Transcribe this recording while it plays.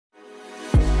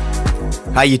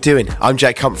How you doing? I'm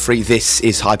Jake Humphrey. This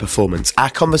is High Performance, our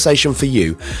conversation for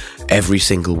you every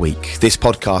single week. This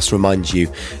podcast reminds you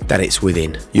that it's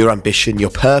within. Your ambition, your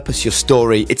purpose, your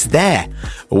story, it's there.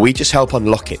 We just help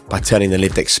unlock it by turning the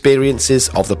lived experiences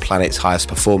of the planet's highest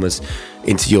performers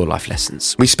into your life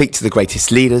lessons. We speak to the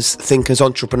greatest leaders, thinkers,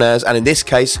 entrepreneurs, and in this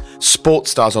case,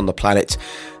 sports stars on the planet,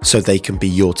 so they can be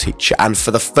your teacher. And for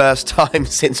the first time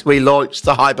since we launched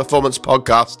the High Performance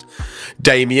podcast,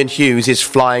 Damian Hughes is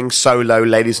flying solo,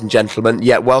 ladies and gentlemen.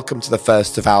 Yet welcome to the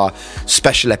first of our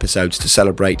special episodes to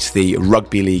celebrate the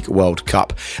Rugby League World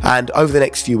Cup. And over the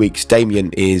next few weeks,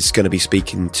 Damian is going to be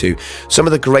speaking to some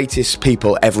of the greatest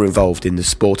people ever involved in the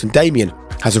sport. And Damian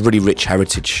has a really rich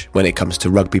heritage when it comes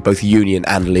to rugby, both union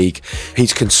and league.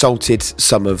 He's consulted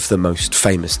some of the most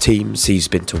famous teams. He's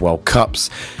been to World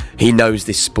Cups. He knows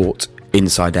this sport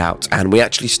inside out. And we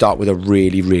actually start with a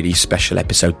really, really special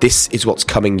episode. This is what's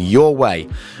coming your way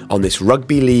on this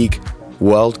Rugby League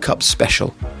World Cup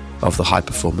special of the High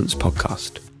Performance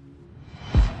podcast.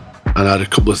 And I had a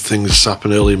couple of things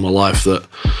happen early in my life that,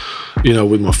 you know,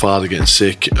 with my father getting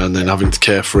sick and then having to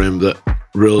care for him, that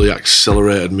really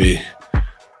accelerated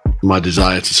my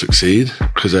desire to succeed,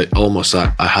 because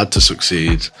I had to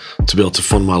succeed to be able to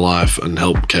fund my life and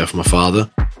help care for my father.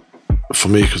 For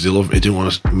me, because he didn't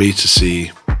want me to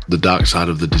see the dark side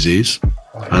of the disease.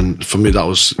 And for me, he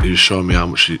was showing me how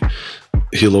much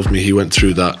he loved me. He went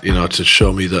through that, you know, to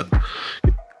show me that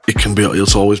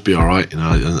it'll always be all right, you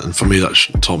know. And for me, that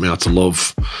taught me how to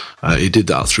love. He did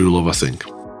that through love, I think.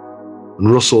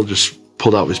 And Russell just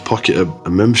pulled out of his pocket a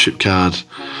membership card.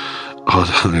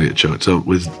 Oh, I'm going to get choked up.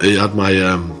 It had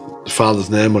my father's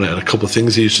name on it and a couple of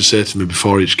things he used to say to me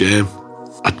before each game.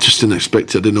 I just didn't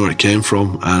expect it. I didn't know where it came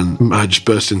from. And I just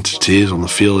burst into tears on the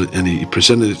field. And he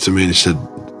presented it to me and he said,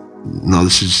 "No,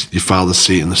 this is your father's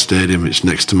seat in the stadium. It's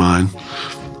next to mine.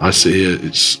 I sit here.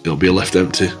 It'll be left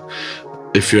empty.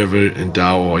 If you're ever in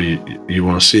doubt or you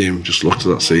want to see him, just look to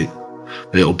that seat.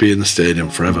 It'll be in the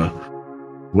stadium forever."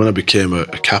 When I became a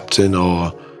captain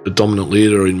or a dominant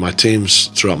leader in my teams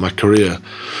throughout my career,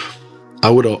 I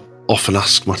would often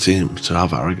ask my team to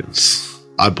have arrogance.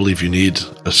 I believe you need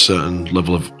a certain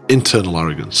level of internal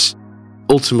arrogance.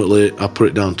 Ultimately, I put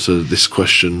it down to this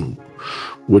question: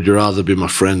 would you rather be my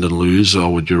friend and lose,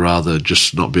 or would you rather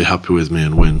just not be happy with me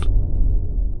and win?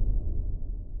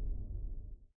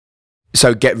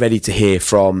 So get ready to hear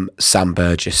from Sam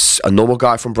Burgess, a normal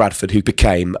guy from Bradford who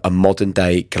became a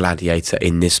modern-day gladiator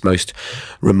in this most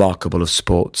remarkable of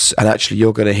sports. And actually,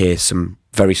 you're going to hear some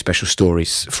very special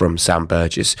stories from Sam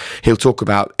Burgess. He'll talk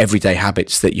about everyday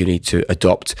habits that you need to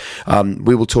adopt.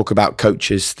 We will talk about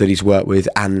coaches that he's worked with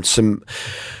and some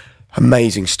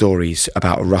amazing stories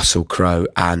about Russell Crowe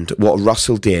and what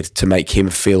Russell did to make him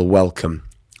feel welcome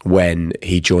when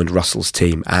he joined Russell's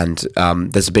team. And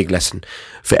there's a big lesson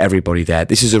for everybody there.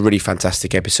 This is a really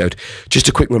fantastic episode. Just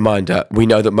a quick reminder, we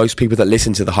know that most people that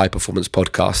listen to the High Performance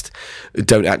podcast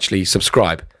don't actually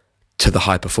subscribe to the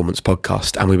High Performance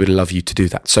podcast, and we would love you to do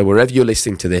that. So wherever you're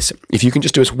listening to this, if you can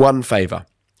just do us one favour,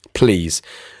 please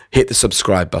hit the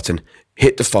subscribe button,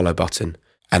 hit the follow button,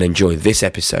 and enjoy this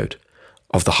episode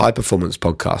of the High Performance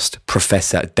podcast,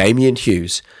 Professor Damian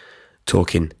Hughes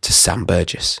talking to Sam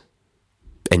Burgess.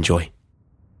 Enjoy.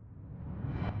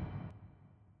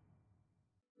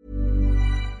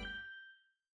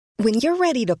 When you're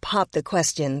ready to pop the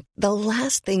question, the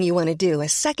last thing you want to do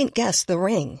is second-guess the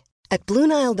ring. At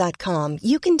BlueNile.com,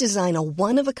 you can design a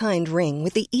one-of-a-kind ring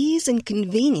with the ease and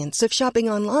convenience of shopping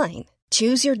online.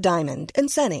 Choose your diamond and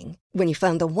setting. When you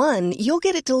find the one, you'll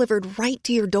get it delivered right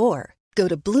to your door. Go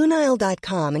to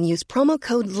BlueNile.com and use promo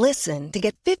code LISTEN to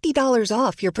get $50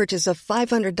 off your purchase of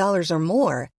 $500 or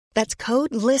more. That's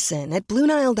code LISTEN at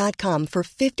BlueNile.com for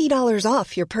 $50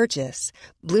 off your purchase.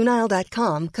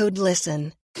 BlueNile.com, code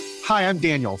LISTEN. Hi, I'm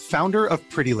Daniel, founder of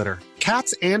Pretty Litter.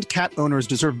 Cats and cat owners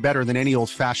deserve better than any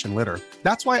old-fashioned litter.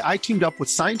 That's why I teamed up with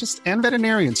scientists and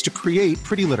veterinarians to create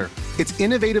Pretty Litter. Its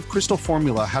innovative crystal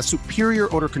formula has superior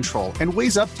odor control and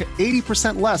weighs up to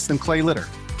 80% less than clay litter.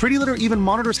 Pretty Litter even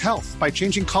monitors health by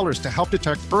changing colors to help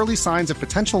detect early signs of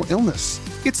potential illness.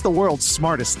 It's the world's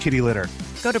smartest kitty litter.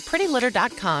 Go to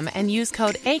prettylitter.com and use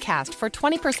code ACAST for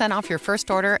 20% off your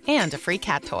first order and a free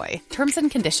cat toy. Terms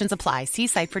and conditions apply. See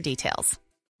site for details.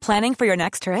 Planning for your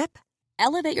next trip?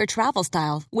 Elevate your travel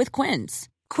style with Quince.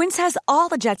 Quince has all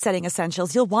the jet-setting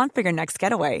essentials you'll want for your next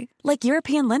getaway, like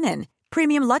European linen,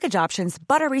 premium luggage options,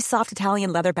 buttery soft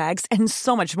Italian leather bags, and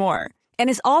so much more. And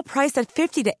is all priced at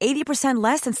 50 to 80%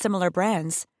 less than similar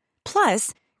brands.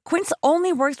 Plus, Quince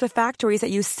only works with factories that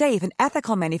use safe and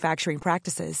ethical manufacturing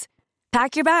practices.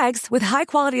 Pack your bags with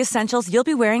high-quality essentials you'll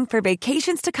be wearing for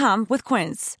vacations to come with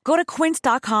Quince. Go to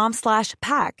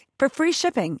quince.com/pack for free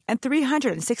shipping and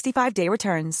 365-day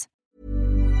returns.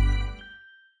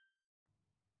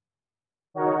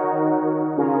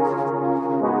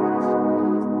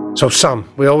 So, Sam,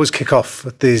 we always kick off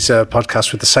these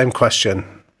podcasts with the same question.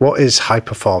 What is high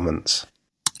performance?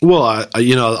 Well, I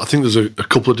think there's a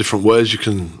couple of different ways you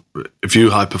can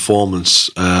view high performance.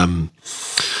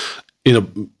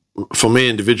 For me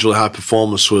individually, high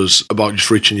performance was about just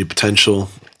reaching your potential.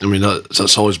 I mean,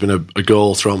 that's always been a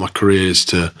goal throughout my career, is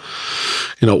to,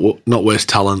 not waste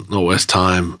talent, not waste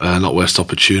time, not waste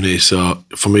opportunity. So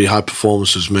for me, high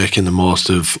performance was making the most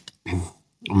of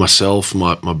myself,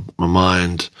 my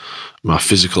mind, my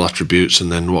physical attributes, and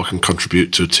then what I can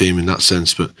contribute to a team in that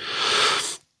sense. But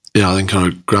I think on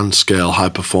a grand scale, high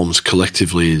performance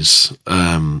collectively is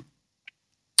being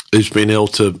able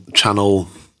to channel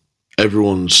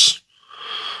everyone's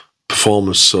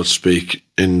performance, so to speak,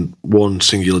 in one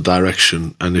singular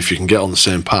direction. And if you can get on the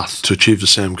same path to achieve the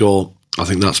same goal, I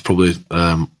think that's probably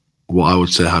what I would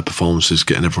say high performance is,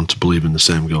 getting everyone to believe in the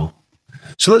same goal.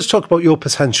 So let's talk about your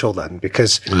potential then,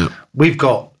 because we've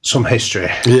got some history.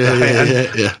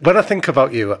 Yeah. When I think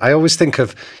about you, I always think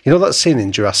of, that scene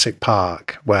in Jurassic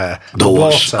Park where I don't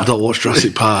watch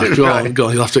Jurassic Park. Go on,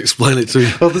 you'll have to explain it to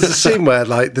me. Well, there's a scene where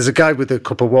there's a guy with a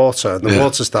cup of water and the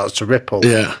water starts to ripple,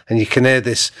 and you can hear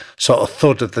this sort of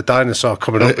thud of the dinosaur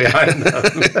coming up behind them.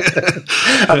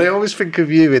 And I always think of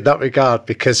you in that regard,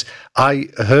 because I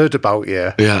heard about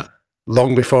you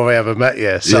long before I ever met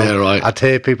you. So I'd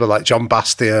hear people like John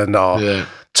Bastian or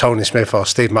Tony Smith or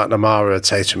Steve McNamara would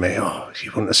say to me, "Oh,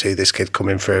 you want to see this kid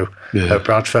coming through at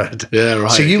Bradford."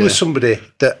 So you were somebody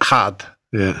that had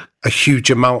a huge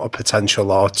amount of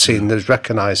potential, or seen as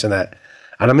recognising it.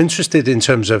 And I'm interested in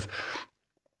terms of,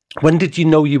 when did you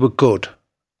know you were good,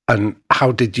 and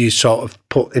how did you sort of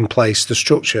put in place the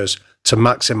structures to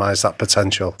maximise that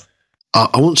potential? I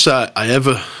wouldn't say I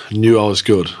ever knew I was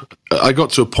good. I got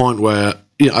to a point where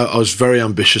I was very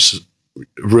ambitious,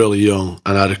 really young,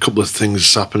 and I had a couple of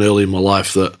things happen early in my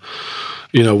life that,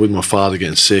 with my father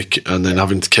getting sick and then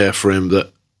having to care for him,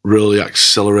 that really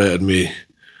accelerated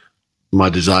my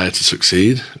desire to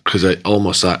succeed, because I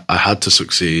had to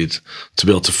succeed to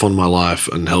be able to fund my life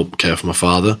and help care for my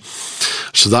father.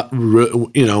 So that,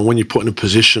 when you're put in a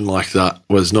position like that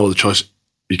where there's no other choice,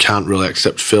 you can't really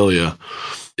accept failure.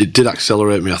 It did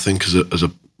accelerate me, I think, as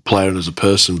a player and as a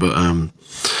person. But I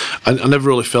never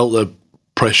really felt the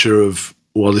pressure of,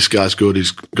 well, this guy's good, he's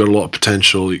got a lot of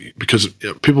potential, because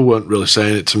people weren't really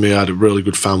saying it to me. I had a really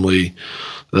good family.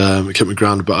 It kept me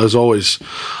grounded. But I always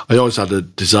had a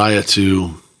desire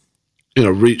to,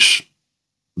 reach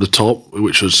the top,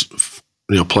 which was,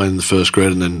 playing in the first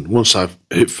grade. And then once I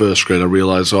hit first grade, I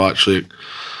realised, actually,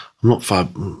 I'm not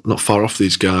far off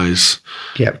these guys.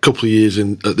 Yeah. A couple of years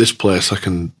in at this place, I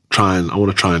want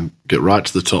to try and get right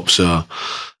to the top. So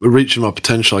reaching my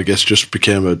potential, I guess, just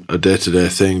became a day-to-day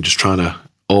thing, just trying to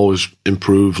always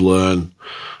improve, learn,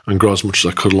 and grow as much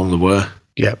as I could along the way.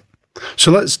 Yeah. So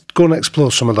let's go and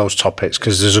explore some of those topics,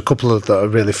 because there's a couple of that are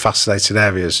really fascinating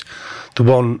areas. The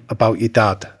one about your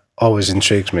dad always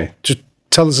intrigues me. Just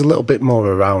tell us a little bit more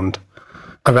around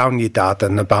your dad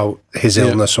and about his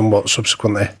illness and what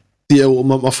subsequently. Yeah, well,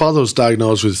 my father was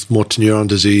diagnosed with motor neuron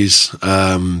disease.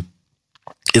 I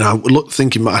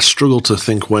struggled to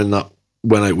think when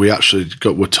we actually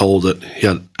were told that he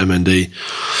had MND.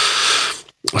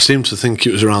 I seem to think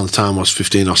it was around the time I was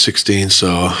 15 or 16,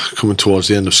 so coming towards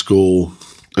the end of school.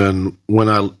 And when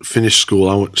I finished school,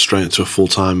 I went straight into a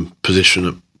full-time position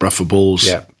at Bradford Bulls.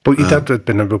 Yeah, but your dad had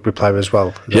been a rugby player as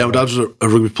well. Yeah, my dad was a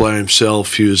rugby player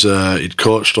himself. He'd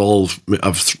coached all of, I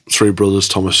have three brothers,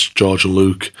 Thomas, George and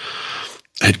Luke.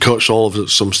 He'd coached all of us at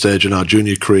some stage in our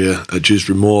junior career at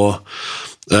Dewsbury Moor.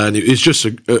 And he's just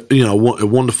a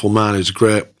wonderful man. He's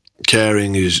great,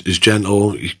 caring, he's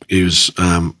gentle, he was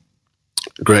a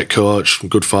great coach,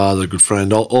 good father, good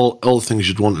friend, all the things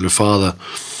you'd want in a father.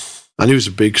 And he was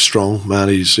a big, strong man.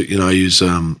 He's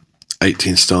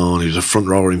 18 stone. He was a front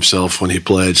rower himself when he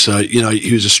played. So,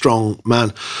 he was a strong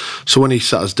man. So when he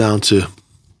sat us down to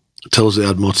tell us he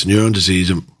had motor neuron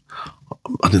disease,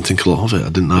 I didn't think a lot of it. I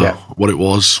didn't know what it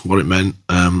was, what it meant.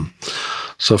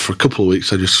 So for a couple of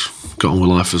weeks, I just got on with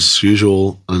life as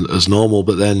usual and as normal.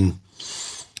 But then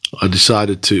I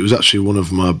decided to, it was actually one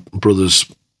of my brother's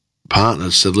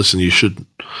partners said, listen, you should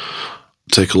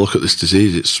take a look at this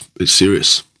disease. It's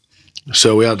serious.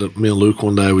 So me and Luke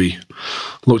one day, we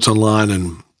looked online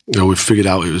and we figured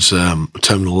out it was a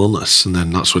terminal illness, and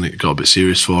then that's when it got a bit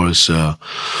serious for us. And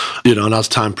as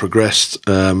time progressed,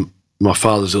 my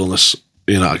father's illness,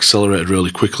 accelerated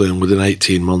really quickly, and within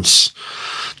 18 months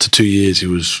to 2 years, he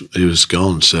was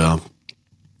gone. So,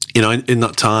 in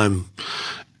that time,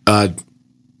 I'd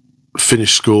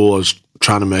finished school. I was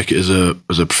trying to make it as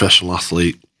a professional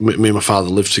athlete. Me and my father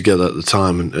lived together at the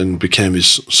time, and became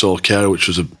his sole carer, which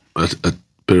was a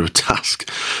bit of a task.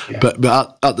 Yeah. But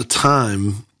at the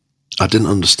time, I didn't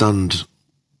understand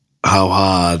how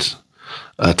hard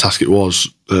a task it was.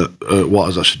 What I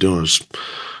was actually doing was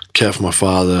care for my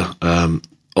father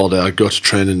all day. I'd go to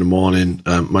train in the morning.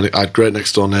 I had great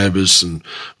next door neighbours, and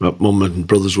my mum and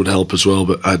brothers would help as well.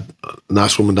 But I had a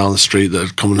nice woman down the street that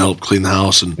would come and help clean the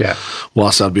house. And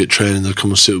whilst I'd be at training, they'd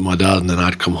come and sit with my dad, and then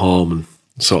I'd come home and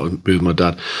sort of be with my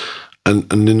dad.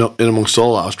 And in amongst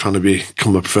all that, I was trying to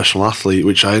become a professional athlete,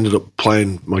 which I ended up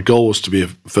playing. My goal was to be a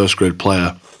first grade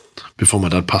player before my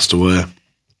dad passed away.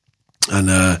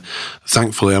 And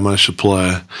thankfully, I managed to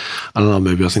play,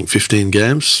 I think 15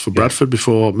 games for Bradford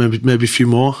before, maybe a few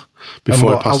more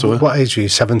before he passed away. What age were you,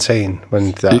 17?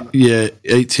 When that? Yeah,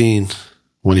 18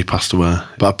 when he passed away.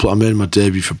 But I made my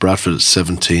debut for Bradford at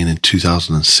 17 in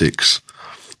 2006,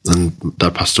 and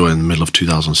Dad passed away in the middle of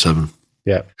 2007.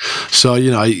 Yeah. So,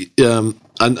 and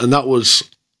that was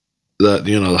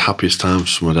the happiest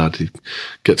times for my dad. He'd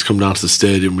get to come down to the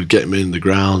stadium, we'd get him in the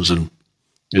grounds, and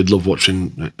he'd love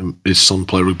watching his son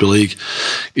play rugby league.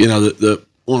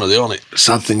 One of the only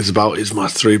sad things about it is my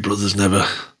three brothers never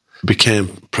became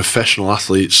professional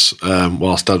athletes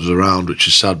whilst Dad was around, which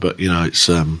is sad. But it's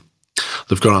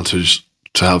they've gone on to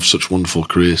have such wonderful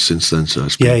careers since then. So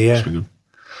it's been good.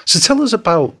 So tell us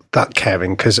about that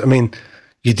caring, because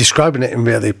you're describing it in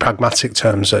really pragmatic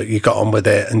terms, that you got on with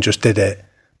it and just did it.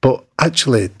 But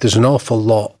actually, there's an awful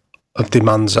lot of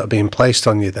demands that are being placed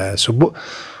on you there. So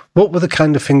what were the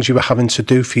kind of things you were having to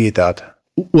do for your dad?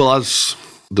 Well, as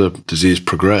the disease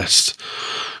progressed,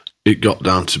 it got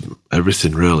down to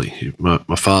everything, really. My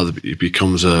father, he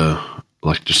becomes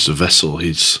just a vessel.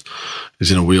 He's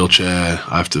in a wheelchair.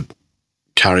 I have to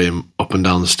carry him up and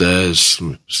down the stairs.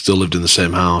 We still lived in the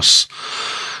same house.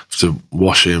 To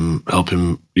wash him, help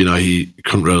him. He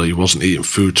wasn't eating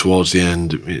food towards the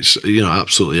end. It's,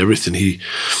 absolutely everything.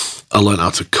 I learned how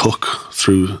to cook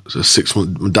through the 6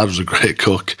 months. My dad was a great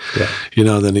cook. Yeah.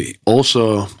 Then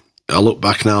I look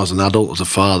back now as an adult, as a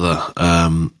father,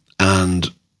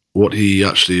 and what he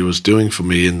actually was doing for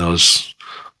me in those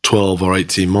 12 or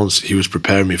 18 months, he was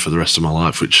preparing me for the rest of my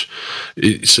life, which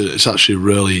it's actually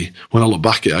really, when I look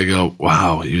back at it, I go,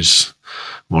 wow, he was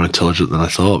more intelligent than I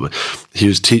thought. But he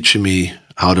was teaching me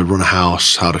how to run a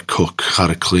house, how to cook, how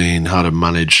to clean, how to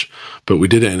manage. But we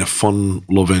did it in a fun,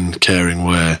 loving, caring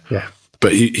way. Yeah.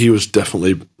 But he was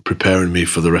definitely preparing me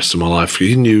for the rest of my life.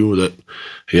 He knew that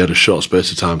he had a short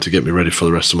space of time to get me ready for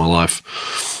the rest of my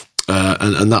life.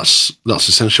 And that's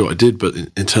essentially what I did. But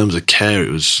in terms of care,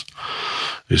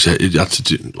 it had to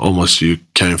do almost you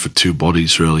caring for two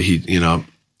bodies, really.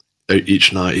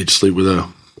 Each night he'd sleep with a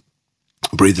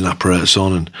breathing apparatus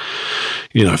on, and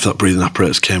if that breathing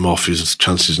apparatus came off, his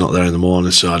chance he's not there in the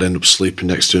morning, so I'd end up sleeping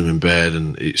next to him in bed.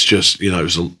 And it's just it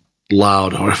was a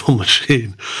loud, horrible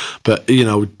machine, but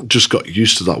we just got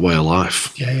used to that way of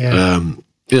life.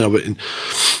 But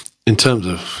in terms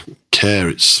of care,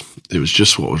 it was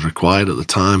just what was required at the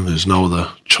time. There's no other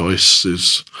choice.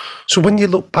 So when you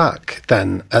look back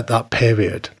then at that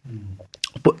period,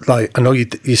 but I know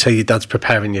you say your dad's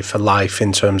preparing you for life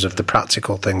in terms of the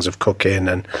practical things of cooking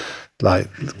and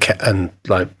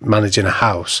managing a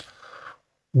house.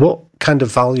 What kind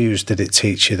of values did it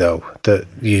teach you, though, that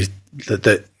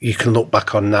you can look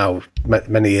back on now,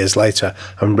 many years later,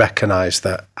 and recognise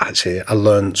that actually I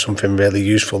learned something really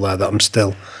useful there that I'm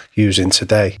still using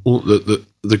today? Well,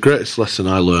 the greatest lesson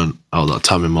I learned out of that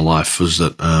time in my life was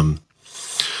that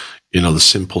the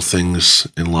simple things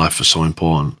in life are so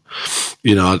important.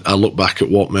 I look back at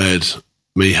what made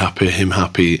me happy, him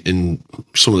happy in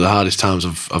some of the hardest times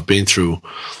I've been through,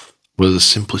 were the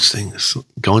simplest things.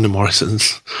 Going to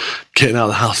Morrison's, getting out of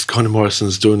the house, going to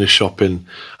Morrison's, doing his shopping,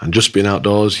 and just being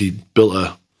outdoors. He built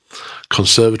a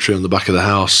conservatory on the back of the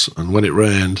house, and when it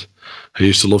rained, I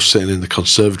used to love sitting in the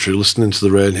conservatory, listening to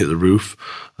the rain hit the roof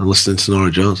and listening to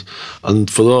Norah Jones.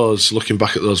 And for those, looking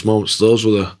back at those moments, those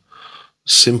were the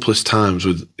simplest times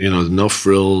with, no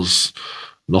frills,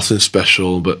 nothing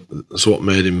special, but that's what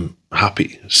made him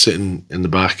happy, sitting in the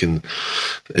back and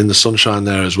in the sunshine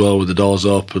there as well with the doors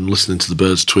up and listening to the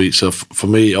birds tweet. So for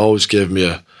me, it always gave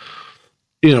me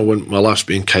when my life's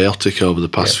been chaotic over the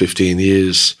past 15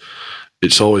 years,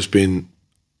 it's always been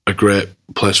a great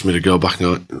place for me to go back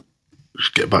and go,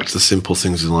 get back to the simple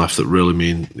things in life that really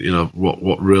mean,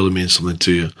 what really means something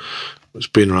to you. It's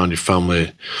being around your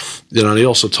family. And he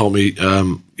also told me,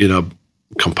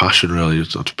 compassion, really,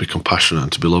 to be compassionate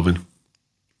and to be loving.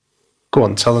 Go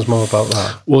on, tell us more about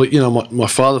that. Well, you know, my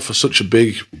father, for such a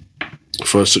big,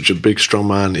 strong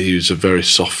man, he was a very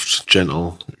soft,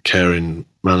 gentle, caring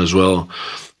man as well.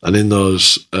 And in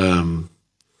those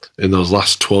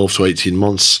last 12 to 18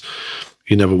 months,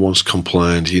 he never once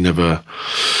complained. He never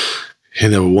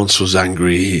once was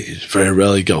angry. He very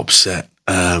rarely got upset.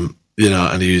 You know,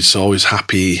 and he was always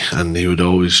happy, and he would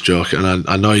always joke. And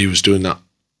I know he was doing that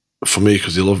for me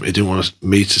because he loved me. He didn't want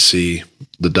me to see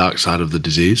the dark side of the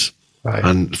disease. Right.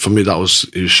 And for me, he was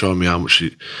showing me how much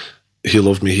he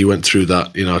loved me. He went through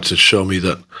that, you know, to show me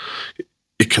that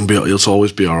it'll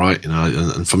always be all right, you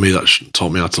know. And for me, that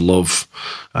taught me how to love.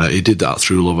 He did that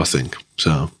through love, I think.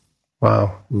 So,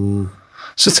 wow.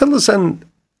 So tell us then,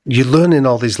 you're learning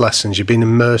all these lessons. You've been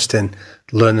immersed in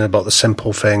learning about the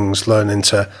simple things, learning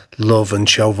to love and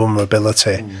show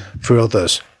vulnerability for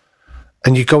others,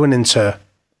 and you're going into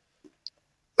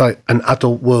like an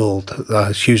adult world,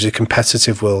 a hugely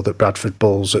competitive world at Bradford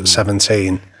Bulls at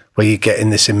 17, where you get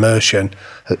in this immersion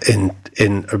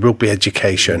in a rugby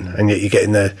education, and yet you're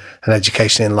getting an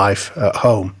education in life at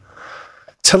home.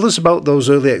 Tell us about those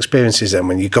early experiences then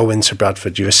when you go into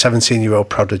Bradford. You're a 17-year-old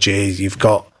prodigy, you've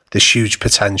got this huge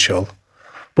potential.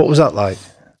 What was that like?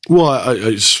 Well,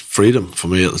 it's freedom for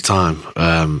me at the time,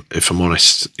 if I'm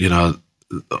honest. You know,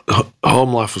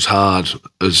 home life was hard.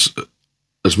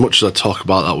 As much as I talk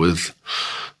about that with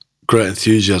great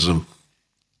enthusiasm,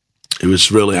 it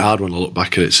was really hard when I look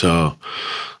back at it. So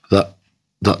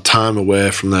that time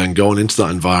away from there and going into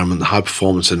that environment, the high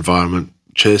performance environment,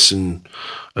 chasing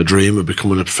a dream of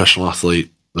becoming a professional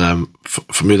athlete,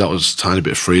 for me that was a tiny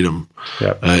bit of freedom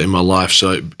in my life.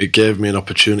 So it gave me an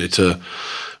opportunity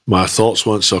my thoughts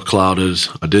weren't so clouded.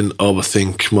 I didn't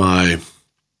overthink my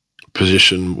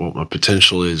position, what my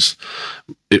potential is.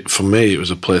 For me, it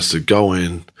was a place to go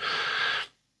in,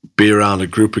 be around a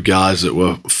group of guys that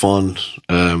were fun,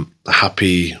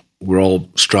 happy. We're all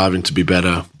striving to be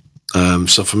better.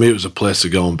 So for me, it was a place to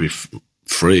go and be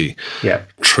free. Yeah.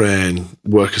 Train,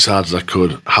 work as hard as I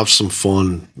could, have some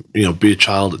fun, you know, be a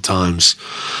child at times.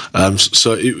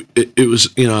 So it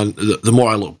was, you know, the more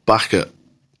I look back at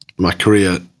my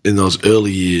career in those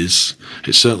early years,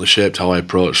 it certainly shaped how I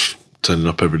approached turning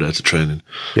up every day to training.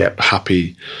 Yeah.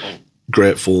 Happy,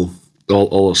 grateful,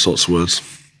 all those sorts of words.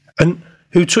 And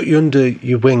who took you under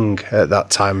your wing at that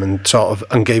time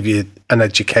and gave you an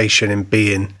education in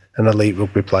being an elite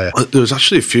rugby player? There was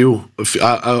actually a few.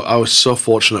 I was so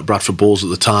fortunate at Bradford Bulls at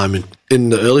the time. In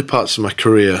the early parts of my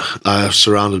career, I was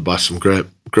surrounded by some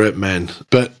great men.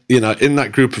 But, you know, in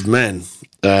that group of men,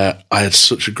 I had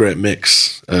such a great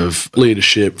mix of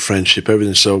leadership, friendship,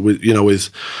 everything. So, with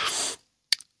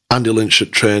Andy Lynch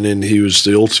at training, he was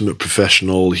the ultimate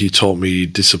professional. He taught me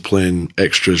discipline,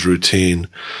 extras, routine.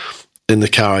 In the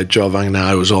car, I had Joe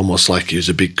Wagner. Was almost like he was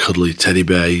a big cuddly teddy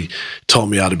bear. He taught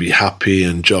me how to be happy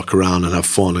and joke around and have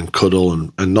fun and cuddle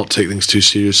and not take things too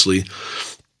seriously.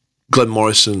 Glenn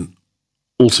Morrison,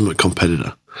 ultimate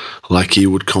competitor. Like, he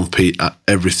would compete at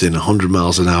everything, 100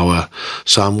 miles an hour.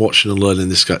 So I'm watching and learning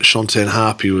this guy. Shantae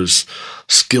Harp, he was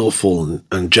skillful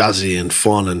and jazzy and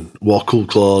fun and wore cool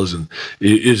clothes, and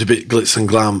he was a bit glitz and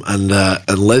glam. And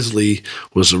Leslie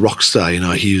was a rock star. You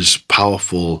know, he was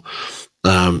powerful.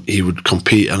 He would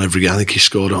compete on every game. I think he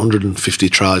scored 150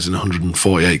 tries in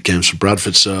 148 games for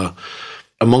Bradford. So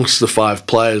amongst the 5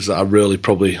 players that I really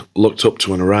probably looked up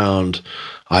to and around,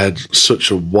 I had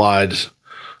such a wide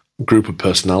group of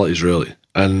personalities, really.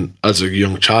 And as a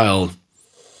young child,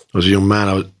 as a young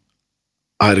man,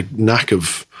 I had a knack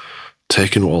of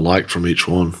taking what I liked from each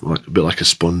one, like a bit like a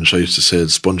sponge. I used to say the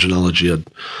sponge analogy. I'd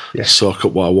soak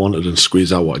up what I wanted and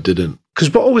squeeze out what I didn't.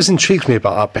 Because what always intrigued me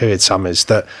about that period, Sam, is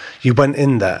that you went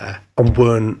in there and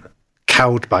weren't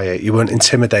cowed by it. You weren't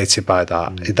intimidated by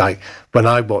that. Like, when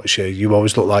I watched you, you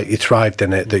always looked like you thrived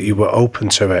in it, that you were open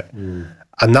to it.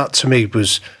 And that, to me,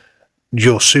 was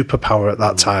your superpower at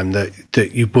that time,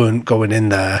 that you weren't going in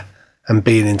there and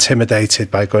being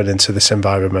intimidated by going into this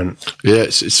environment. Yeah,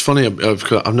 it's funny.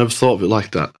 I've never thought of it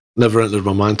like that. Never entered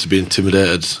my mind to be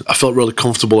intimidated. I felt really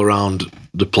comfortable around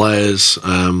the players.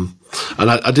 And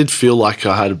I did feel like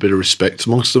I had a bit of respect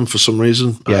amongst them for some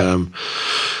reason. Yeah.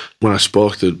 When I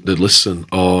spoke, they'd listen,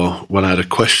 or when I had a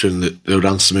question, they would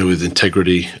answer me with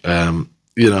integrity.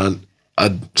 You know,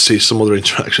 I'd see some other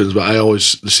interactions, but I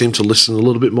always seemed to listen a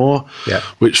little bit more. Yeah.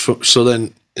 So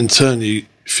then, in turn, you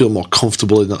feel more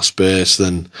comfortable in that space.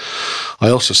 Then I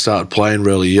also started playing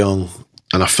really young,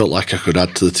 and I felt like I could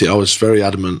add to the team. I was very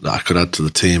adamant that I could add to the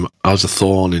team. I was a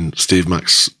thorn in Steve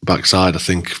Mack's backside, I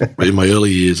think, in my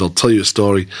early years. I'll tell you a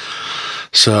story.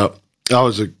 So I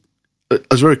was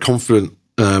very confident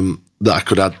that I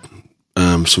could add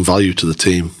some value to the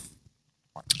team,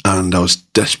 and I was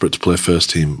desperate to play first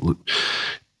team.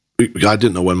 I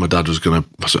didn't know when my dad was going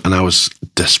to, and I was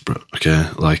desperate. Okay,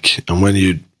 and when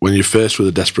you're faced with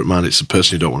a desperate man, it's the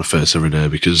person you don't want to face every day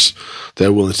because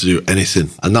they're willing to do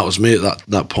anything, and that was me at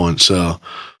that point. So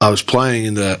I was playing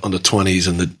in the under-20s,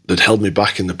 and they'd held me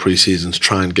back in the pre-season to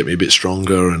try and get me a bit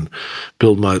stronger and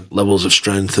build my levels of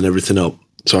strength and everything up,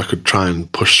 so I could try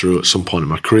and push through at some point in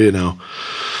my career. Now,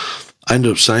 I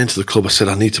ended up saying to the club, I said,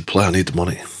 I need to play, I need the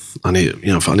money. I need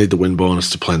the win bonus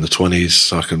to play in the 20s,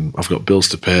 so I've got bills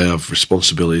to pay, I have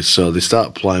responsibilities. So they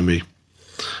started playing me.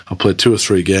 I played 2 or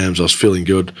 3 games, I was feeling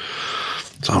good.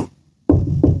 So I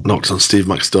knocked on Steve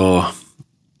Mack's door.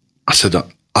 I said,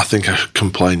 I think I can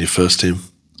play in your first team.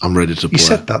 I'm ready to play. You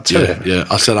said that too? Yeah.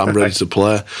 I said, I'm ready to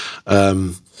play.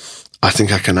 I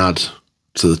think I can add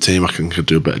to the team. I can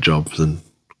do a better job than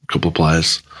a couple of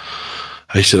players.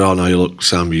 He said, oh no, look,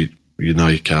 Sam, you know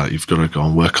you can't. You've got to go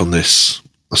and work on this.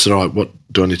 I said, all right, what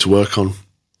do I need to work on?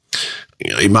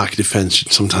 In market defence, you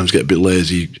sometimes get a bit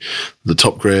lazy. The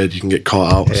top grade, you can get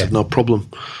caught out. I said, no problem.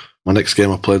 My next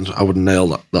game I played, I would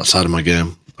nail that side of my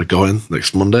game. I'd go in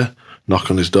next Monday,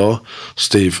 knock on his door.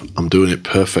 Steve, I'm doing it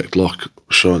perfect, look,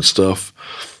 showing stuff.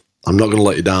 I'm not going to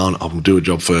let you down. I'm going to do a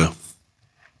job for you.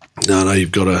 No,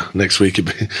 you've got to, next week,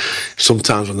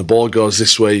 sometimes when the ball goes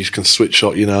this way, you can switch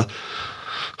shot,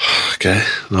 Okay,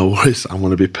 no worries. I'm going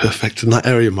to be perfect in that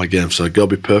area of my game. So I go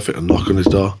be perfect and knock on his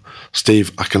door.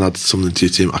 Steve, I can add something to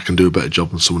your team. I can do a better job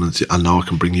than someone in the team. I know I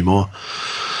can bring you more.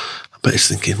 But he's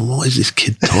thinking, what is this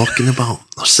kid talking about?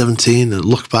 I was 17 and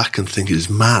look back and think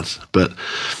it's mad. But,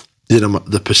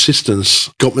 the persistence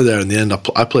got me there in the end.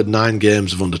 I played 9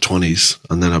 games of under-20s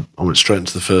and then I went straight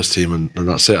into the first team and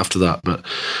that's it after that. But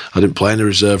I didn't play any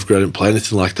reserve grade. I didn't play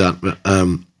anything like that. But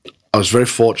I was very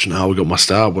fortunate how we got my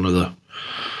start. One of the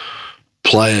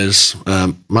players,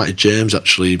 Matty James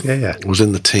actually was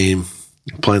in the team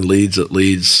playing Leeds at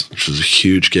Leeds, which was a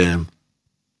huge game.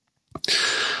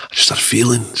 I just had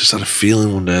a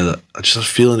feeling one day that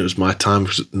it was my time,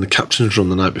 because in the captain's run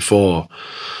the night before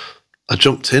I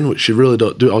jumped in, which you really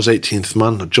don't do. I was 18th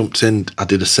man. I jumped in, I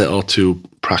did a set or 2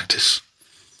 practice.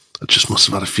 I just must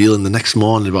have had a feeling. The next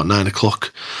morning about 9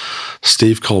 o'clock,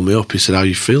 Steve called me up. He said, how are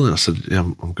you feeling? I said, yeah,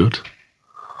 I'm good.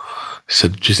 He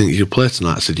said, do you think you can play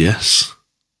tonight? I said, yes.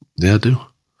 Yeah, I do.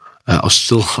 I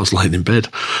was lying in bed.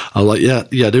 I was like,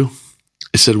 yeah, I do.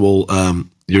 He said, well,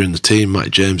 you're in the team.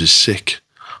 Matty James is sick.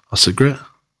 I said, great.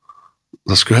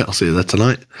 That's great. I'll see you there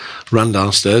tonight. Ran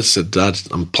downstairs, said, Dad,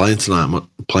 I'm playing tonight.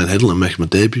 I'm playing Headland, making my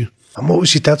debut. And what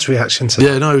was your dad's reaction to that?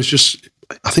 Yeah, no, it was just,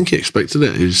 I think he expected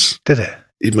it. Did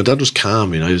it? My dad was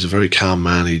calm, he was a very calm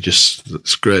man.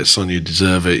 It's great, son, you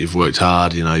deserve it, you've worked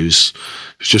hard, he was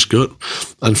just good.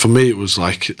 And for me, it was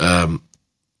like,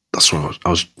 that's what I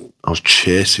was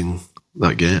chasing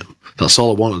that game. That's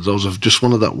all I wanted. I just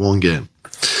wanted that one game.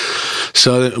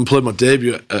 So I played my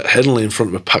debut at Headingley in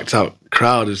front of a packed out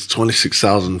crowd. There's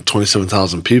 26,000,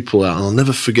 27,000 people out. And I'll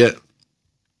never forget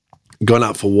going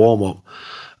out for warm-up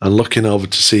and looking over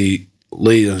to see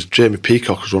Lee, and Jamie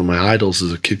Peacock was one of my idols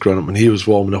as a kid growing up, and he was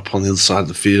warming up on the other side of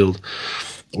the field.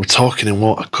 We're talking in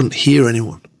what I couldn't hear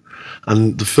anyone.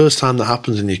 And the first time that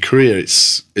happens in your career,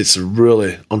 it's a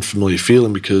really unfamiliar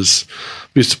feeling, because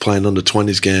we used to play in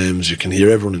under-20s games. You can hear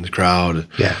everyone in the crowd.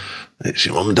 Yeah. It's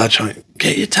your mum and dad trying to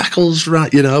get your tackles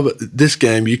right, but this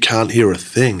game you can't hear a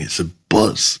thing. It's a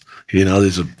buzz,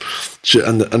 there's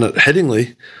and at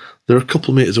Headingley, they're a couple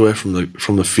of metres away from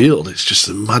the field. It's just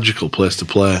a magical place to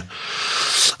play.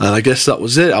 And I guess that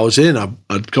was it. I was in,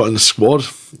 I'd got in the squad,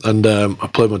 and I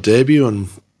played my debut, and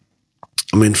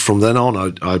from then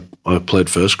on, I played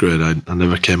first grade. I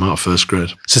never came out of first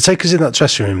grade. So take us in that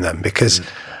dressing room then, because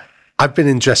I've been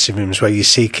in dressing rooms where you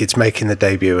see kids making the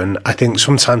debut, and I think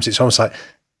sometimes it's almost like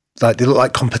they look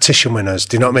like competition winners.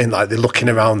 Do you know what I mean? Like they're looking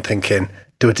around thinking,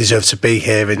 do I deserve to be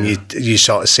here? And you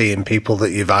sort of seeing people that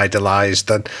you've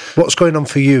idolised. And what's going on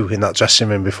for you in that dressing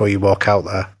room before you walk out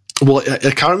there? Well,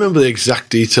 I can't remember the exact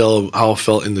detail of how I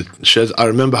felt in the sheds. I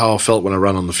remember how I felt when I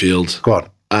ran on the field. Go on.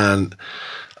 And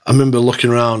I remember looking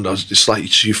around, I was just like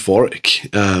euphoric.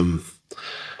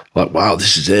 Like, wow,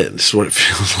 this is it. This is what it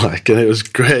feels like. And it was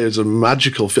great. It was a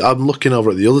magical feel. I'm looking over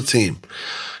at the other team,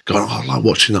 going, I like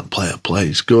watching that player play.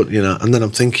 It's good, And then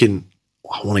I'm thinking,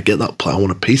 I want to get that player. I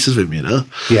want a piece of him,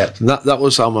 Yeah. And that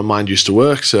was how my mind used to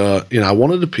work. So, I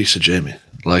wanted a piece of Jamie.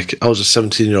 Like, I was a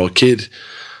 17-year-old kid.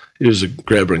 He was a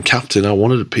Great Britain captain. I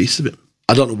wanted a piece of him.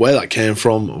 I don't know where that came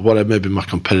from, what maybe my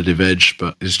competitive edge,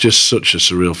 but it's just such a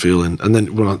surreal feeling. And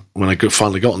then when I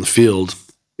finally got on the field,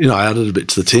 I added a bit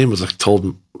to the team, as I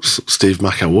told Steve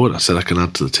Mack I would. I said I can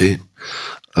add to the team.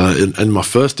 In my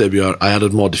first debut, I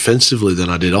added more defensively than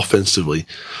I did offensively.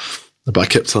 But I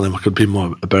kept telling him I could be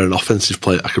a better offensive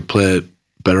player. I could play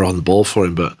better on the ball for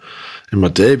him. But in my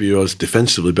debut, I was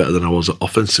defensively better than I was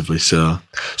offensively. So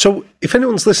if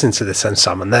anyone's listening to this, then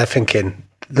Sam, and they're thinking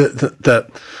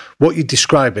that what you're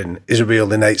describing is a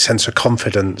real innate sense of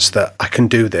confidence that I can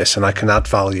do this and I can add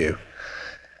value.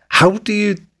 How do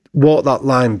you walk that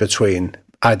line between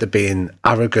either being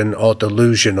arrogant or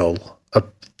delusional,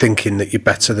 of thinking that you're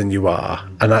better than you are,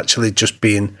 and actually just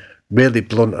being really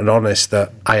blunt and honest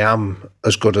that I am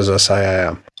as good as I say I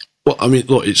am? Well, I mean,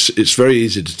 look, it's very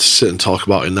easy to sit and talk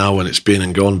about it now when it's been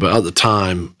and gone, but at the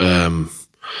time,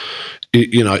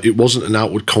 it wasn't an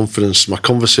outward confidence. My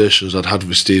conversations I'd had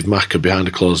with Steve Mack are behind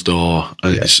a closed door,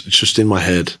 and it's just in my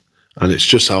head, and it's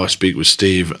just how I speak with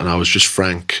Steve, and I was just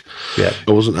frank. Yeah.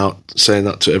 I wasn't out saying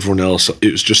that to everyone else.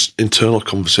 It was just internal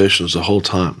conversations the whole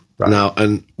time. Right. Now,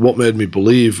 and what made me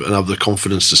believe and have the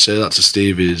confidence to say that to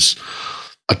Steve is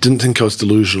I didn't think I was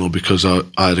delusional because I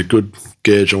had a good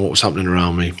gauge on what was happening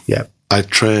around me. Yeah. I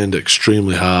trained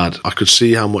extremely hard. I could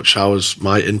see how much I was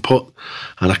my input,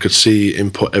 and I could see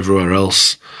input everywhere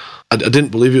else. I didn't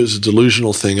believe it was a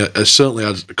delusional thing. I certainly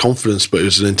had confidence, but it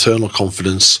was an internal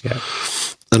confidence. Yeah.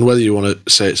 And whether you want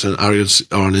to say it's an arrogance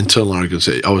or an internal arrogance,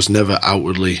 I was never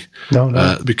outwardly.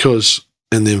 No. Because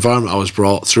in the environment I was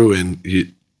brought through in,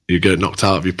 you get knocked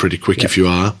out of you pretty quick if you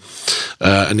are.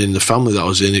 And in the family that I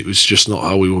was in, it was just not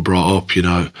how we were brought up.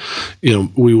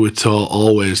 We were taught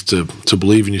always to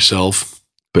believe in yourself.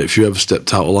 But if you ever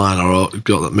stepped out of line or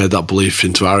made that belief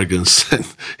into arrogance, then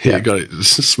you got it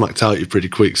smacked out you pretty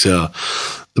quick. So,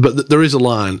 but there is a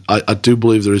line. I do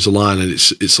believe there is a line, and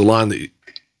it's a line that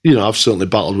I've certainly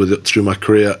battled with it through my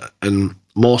career, and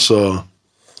more so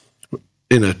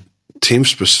in a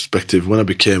team's perspective. When I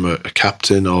became a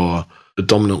captain or a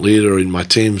dominant leader in my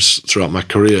teams throughout my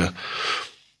career,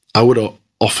 I would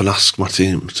often ask my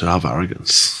team to have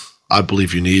arrogance. I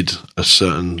believe you need a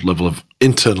certain level of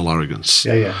internal arrogance.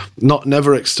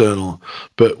 Never external,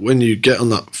 but when you get on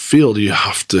that field, you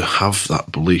have to have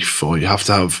that belief, or you have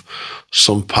to have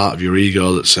some part of your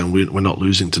ego that's saying we're not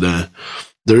losing today.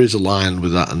 There is a line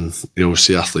with that, and we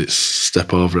see athletes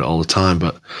step over it all the time.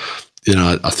 But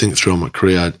I think throughout my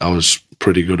career, I was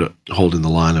pretty good at holding the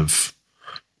line of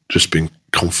just being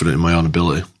confident in my own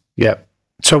ability. Yeah.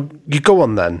 So you go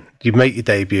on then, you make your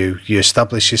debut, you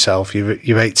establish yourself,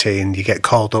 you're 18, you get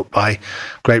called up by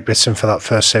Great Britain for that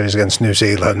first series against New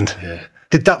Zealand. Yeah.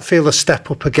 Did that feel a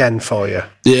step up again for you?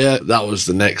 Yeah, that was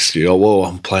the next year. Whoa,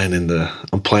 I'm playing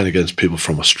against people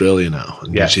from Australia now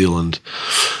and New Zealand.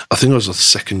 I think I was the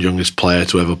second youngest player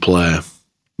to ever play,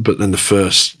 but then the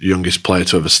first youngest player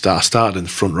to ever start. I started in the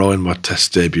front row in my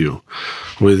Test debut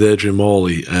with Adrian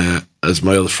Morley as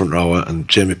my other front rower and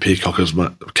Jamie Peacock as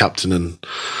my captain and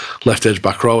left edge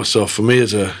back rower. So for me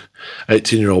as a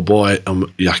 18-year-old boy, I'm a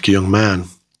young man.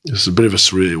 It was a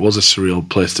surreal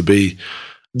place to be.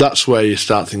 That's where you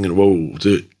start thinking, whoa,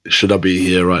 should I be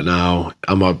here right now?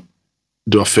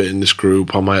 Do I fit in this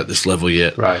group? Am I at this level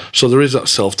yet? Right. So there is that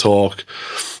self-talk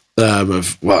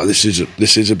of, wow, this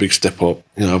is a big step up.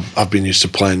 I've been used to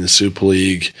playing in Super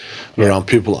League around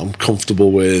people that I'm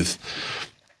comfortable with,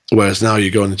 whereas now you're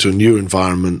going into a new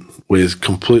environment with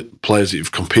complete players that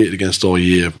you've competed against all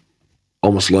year,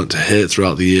 almost learnt to hate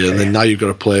throughout the year, and then now you've got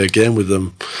to play a game with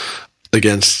them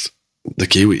against the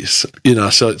Kiwis.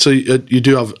 So you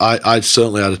do have. I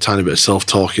certainly had a tiny bit of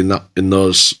self-talk in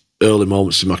those early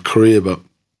moments in my career. But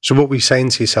so, what were you saying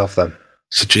to yourself then?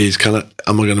 So, geez, am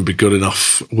I going to be good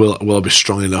enough? Will I be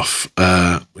strong enough?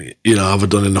 Have I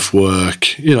done enough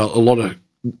work?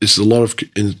 It's a lot of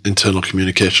internal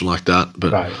communication like that.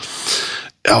 But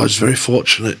I was very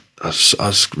fortunate. I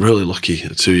was really lucky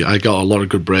I got a lot of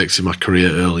good breaks in my career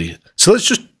early. So let's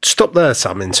just stop there,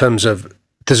 Sam, in terms of,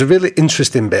 there's a really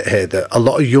interesting bit here that a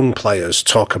lot of young players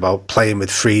talk about playing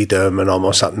with freedom and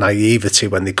almost that naivety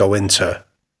when they go into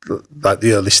like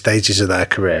the early stages of their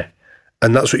career.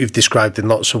 And that's what you've described in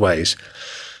lots of ways.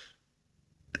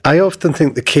 I often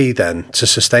think the key then to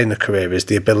sustain a career is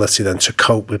the ability then to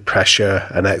cope with pressure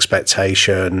and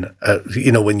expectation.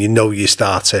 When you're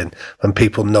starting, when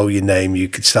people know your name, you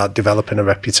could start developing a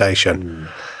reputation.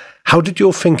 How did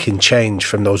your thinking change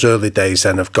from those early days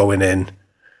then of going in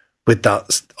with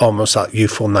that almost that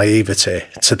youthful naivety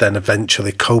to then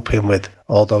eventually coping with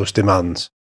all those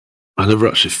demands? I never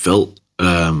actually felt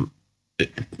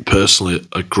personally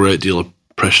a great deal of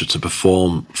pressure to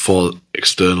perform for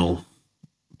external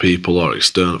people or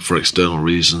for external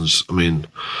reasons. I mean,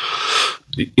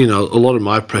 a lot of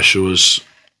my pressure was,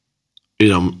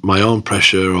 my own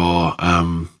pressure or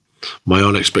my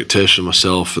own expectation of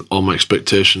myself, or my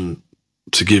expectation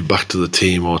to give back to the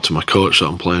team or to my coach that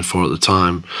I'm playing for at the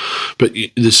time. But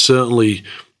it's certainly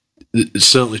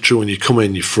true when you come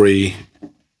in, you're free.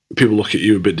 People look at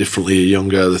you a bit differently. You're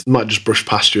younger. They might just brush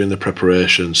past you in the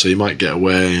preparation, so you might get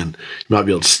away and you might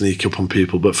be able to sneak up on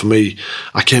people. But for me,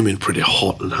 I came in pretty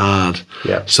hot and hard.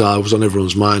 Yeah. So I was on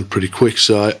everyone's mind pretty quick.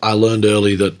 So I learned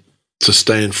early that to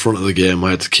stay in front of the game,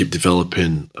 I had to keep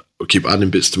developing, keep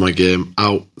adding bits to my game,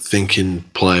 out-thinking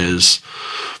players,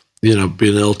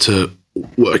 being able to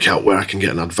work out where I can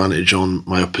get an advantage on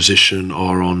my opposition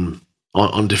or on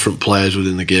different players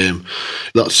within the game.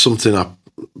 That's something I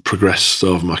progressed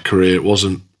over my career. It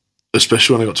wasn't,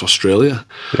 especially when I got to Australia.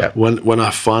 Yeah. When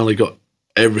I finally got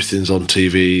everything's on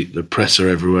TV, the press are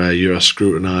everywhere, you're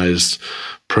scrutinised,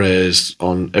 praised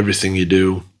on everything you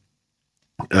do.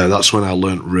 That's when I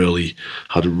learned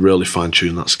how to really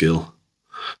fine-tune that skill.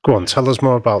 Go on, tell us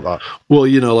more about that. Well,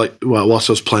 whilst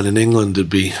I was playing in England, there'd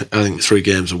be, I think, 3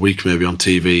 games a week maybe on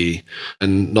TV,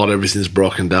 and not everything's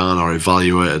broken down or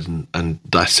evaluated and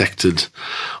dissected.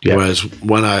 Yeah. Whereas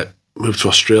when I moved to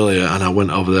Australia and I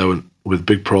went over there with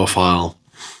big profile,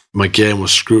 my game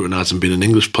was scrutinised, and being an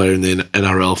English player in the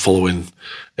NRL following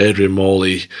Adrian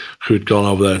Morley, who'd gone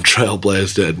over there and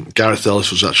trailblazed it, and Gareth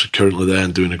Ellis was actually currently there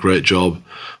and doing a great job.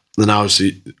 Then I was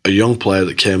a young player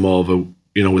that came over,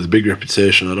 with a big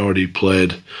reputation. I'd already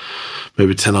played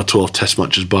maybe 10 or 12 test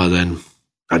matches by then.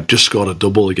 I'd just scored a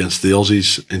double against the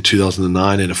Aussies in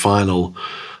 2009 in a final.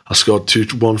 I scored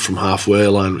 2-1 from halfway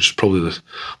line, which is probably the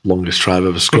longest try I've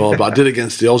ever scored. But I did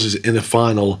against the Aussies in a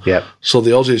final. Yeah. So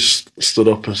the Aussies stood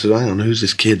up and said, hang on, who's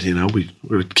this kid? We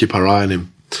would keep our eye on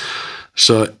him.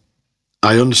 So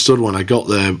I understood when I got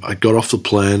there, I got off the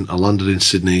plane, I landed in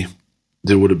Sydney.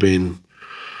 There would have been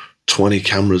 20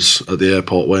 cameras at the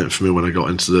airport waiting for me when I got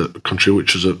into the country,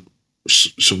 which was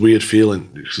it's a weird feeling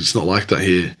because it's not like that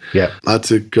here. Yeah. I had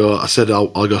to go, I said, I'll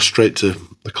go straight to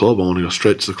the club. I want to go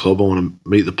straight to the club. I want to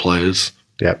meet the players.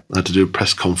 Yeah. I had to do a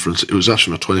press conference. It was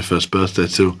actually my 21st birthday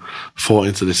too,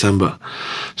 14th of December.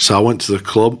 So I went to the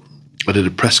club. I did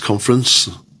a press conference.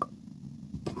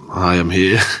 I am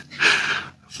here.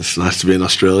 It's nice to be in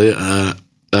Australia.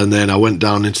 And then I went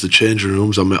down into the changing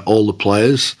rooms. I met all the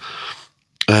players.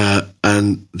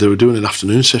 And they were doing an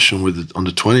afternoon session with the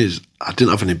under-20s. I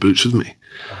didn't have any boots with me.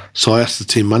 So I asked the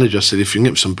team manager, I said, if you can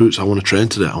get me some boots, I want to train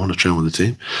today. I want to train with the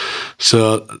team.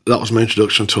 So that was my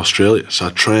introduction to Australia. So I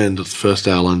trained the first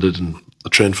day I landed, and I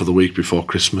trained for the week before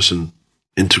Christmas and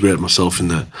integrated myself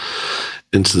into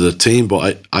the team.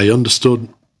 But I understood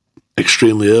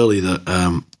extremely early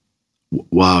that,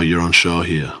 wow, you're on show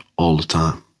here all the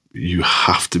time. You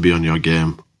have to be on your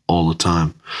game all the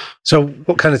time. So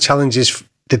what kind of challenges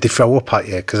did they throw up at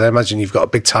you? Because I imagine you've got a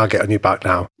big target on your back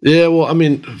now. Yeah, well, I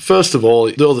mean, first of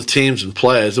all, the other teams and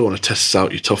players, they want to test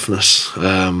out your toughness.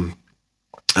 I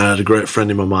had a great friend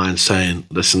in my mind saying,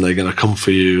 listen, they're going to come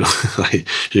for you. Like,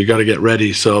 you got to get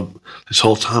ready. So this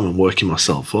whole time I'm working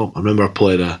myself up. I remember I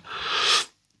played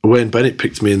Wayne Bennett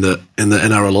picked me in the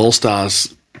NRL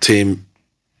All-Stars team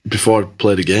before I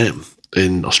played a game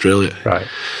in Australia. Right.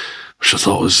 Which I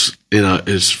thought was,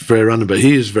 is very random, but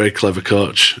he is a very clever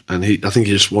coach, and I think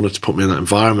he just wanted to put me in that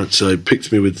environment. So he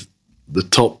picked me with the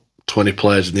top 20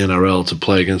 players in the NRL to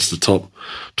play against the top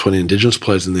 20 Indigenous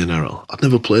players in the NRL. I'd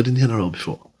never played in the NRL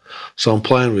before. So I'm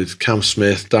playing with Cam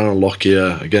Smith, Darren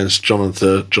Lockyer against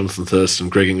Jonathan Thurston,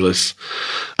 Greg Inglis,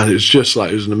 and it was just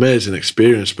like, it was an amazing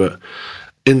experience. But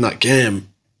in that game,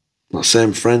 that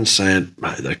same friend saying,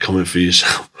 mate, they're coming for you.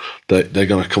 They're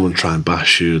going to come and try and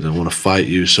bash you. They want to fight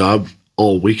you. So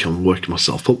all week I'm working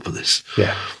myself up for this.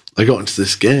 Yeah. I got into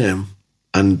this game,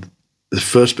 and the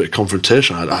first bit of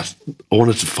confrontation, I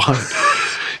wanted to fight.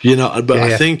 But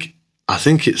yeah. I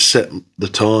think it set the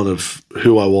tone of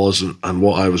who I was and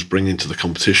what I was bringing to the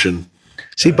competition.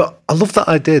 See, but I love that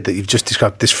idea that you've just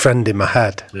described, this friend in my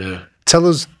head. Yeah. Tell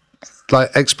us,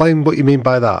 explain what you mean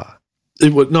by that.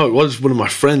 It was one of my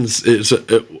friends.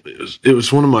 It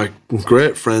was one of my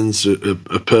great friends, a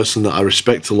person that I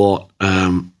respect a lot,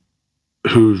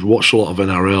 who watched a lot of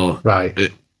NRL.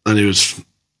 Right. And he was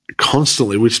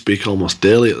constantly, we'd speak almost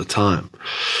daily at the time.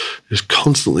 He was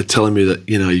constantly telling me that,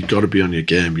 you've got to be on your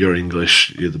game. You're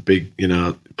English. You're the big,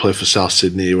 play for South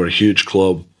Sydney. We're a huge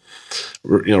club.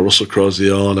 Russell Crowe's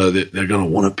the owner. They're going to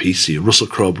want a piece of you. Russell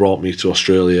Crowe brought me to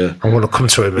Australia. I want to come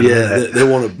to him in a minute. They're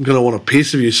going to want a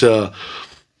piece of you. So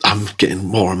I'm getting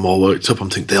more and more worked up. I'm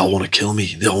thinking they all want to kill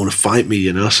me. They all want to fight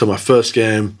me, So my first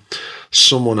game,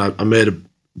 I made a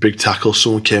big tackle.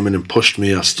 Someone came in and pushed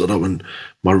me. I stood up, and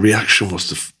my reaction was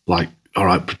to all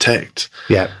right, protect.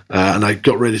 Yeah. And I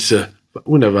got ready to.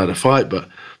 We never had a fight, but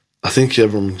I think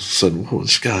everyone said, "Whoa,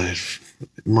 this guy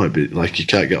it might be like you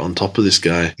can't get on top of this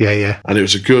guy. Yeah. And it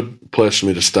was a good place for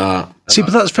me to start. See,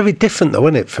 but that's very different though,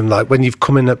 isn't it? From like when you've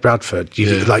come in at Bradford,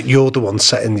 you're the one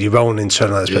setting your own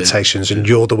internal expectations and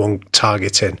you're the one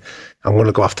targeting, I'm going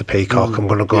to go after Peacock, I'm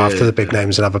going to go after the big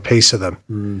names and have a piece of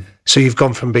them. So you've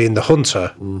gone from being the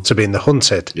hunter to being the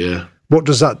hunted. Yeah. What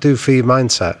does that do for your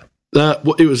mindset?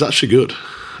 It was actually good.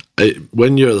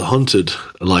 When you're the hunted,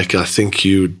 like I think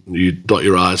you dot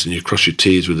your I's and you cross your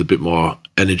T's with a bit more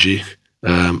energy,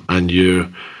 and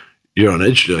you're on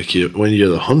edge. Like when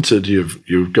you're the hunted,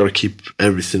 you've got to keep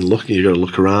everything looking. You got to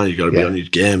look around. You got to be on your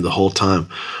game the whole time.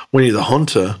 When you're the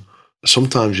hunter,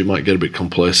 sometimes you might get a bit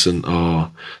complacent, or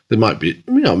there might be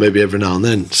maybe every now and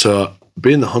then. So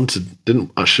being the hunted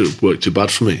didn't actually work too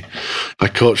bad for me. I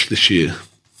coached this year.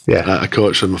 Yeah, I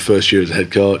coached in my first year as a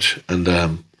head coach, and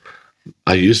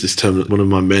I use this term, one of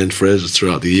my main phrases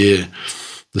throughout the year.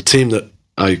 The team that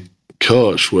I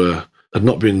coached had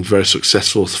not been very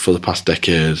successful for the past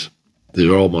decade. They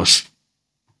were almost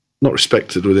not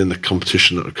respected within the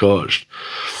competition that I coached.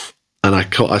 And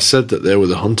I said that they were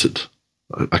the hunted.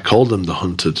 I called them the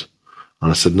hunted.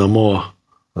 And I said, no more.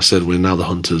 I said, we're now the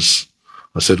hunters.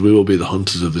 I said, we will be the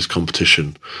hunters of this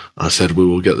competition. I said, we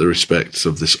will get the respect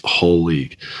of this whole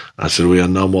league. I said, we are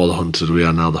no more the hunters, we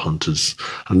are now the hunters.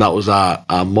 And that was our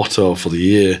motto for the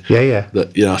year. Yeah.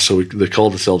 That, so they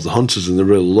called themselves the hunters and they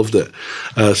really loved it.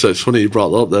 So it's funny you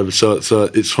brought that up there. So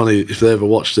it's funny, if they ever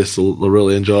watch this, they'll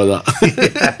really enjoy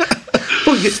that.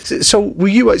 So were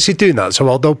you actually doing that? So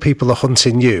although people are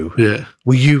hunting you,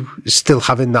 were you still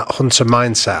having that hunter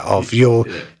mindset of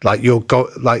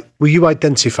were you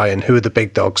identifying who are the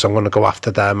big dogs? I'm going to go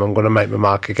after them. I'm going to make my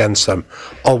mark against them.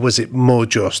 Or was it more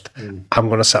just, I'm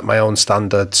going to set my own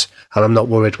standards and I'm not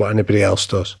worried what anybody else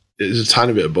does? It was a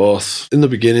tiny bit of both. In the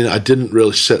beginning, I didn't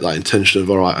really set that intention of,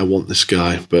 all right, I want this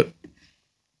guy, but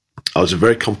I was a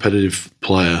very competitive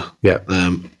player. Yeah.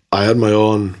 I had my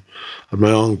own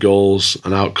goals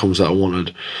and outcomes that I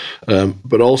wanted.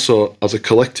 But also, as a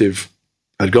collective,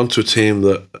 I'd gone to a team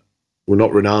that were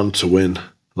not renowned to win.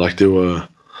 Like they were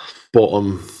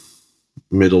bottom,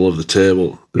 middle of the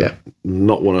table. Yeah.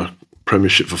 Not won a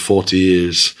premiership for 40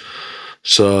 years.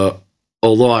 So,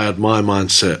 although I had my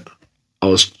mindset, I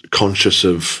was conscious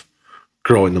of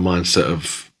growing the mindset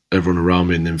of everyone around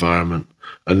me in the environment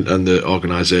and the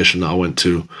organisation that I went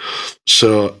to.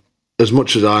 So, as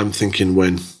much as I'm thinking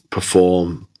win,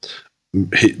 perform,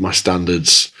 hit my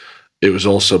standards, it was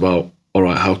also about, all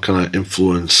right, how can I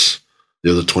influence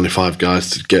the other 25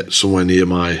 guys to get somewhere near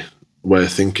my way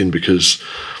of thinking? Because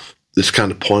it's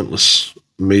kind of pointless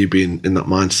me being in that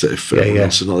mindset if everyone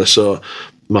else is not there. So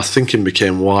my thinking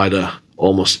became wider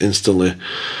almost instantly.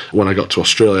 When I got to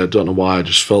Australia, I don't know why, I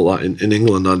just felt like in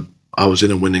England I was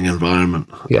in a winning environment.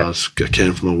 I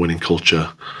came from a winning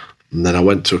culture, and then I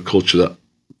went to a culture that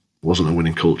wasn't a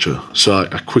winning culture. So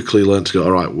I quickly learned to go,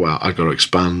 all right, well, I got to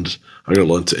expand. I got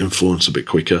to learn to influence a bit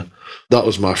quicker. That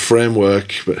was my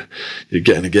framework. But you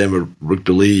get in a game of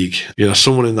rugby league,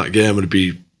 someone in that game would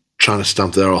be trying to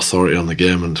stamp their authority on the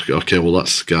game and go, okay, well,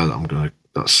 that's the guy that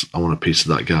I want a piece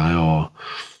of that guy. Or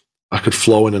I could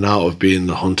flow in and out of being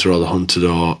the hunter or the hunted,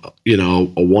 or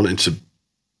wanting to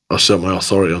assert my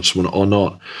authority on someone or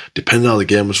not, depending on how the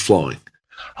game was flowing.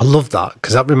 I love that,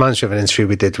 because that reminds me of an interview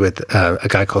we did with a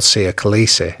guy called Sia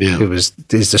Khaleesi,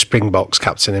 he's the Springboks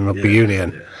captain in rugby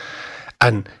union. Yeah.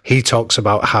 And he talks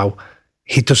about how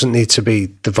he doesn't need to be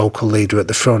the vocal leader at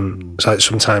the front. So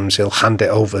sometimes he'll hand it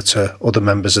over to other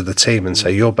members of the team and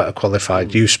say, you're better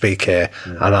qualified, you speak here,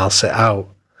 and I'll sit out.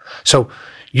 So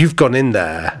you've gone in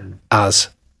there as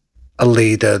a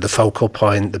leader, the focal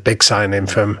point, the big signing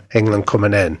from England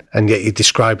coming in, and yet you're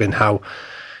describing how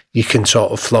you can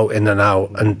sort of float in and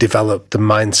out and develop the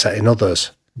mindset in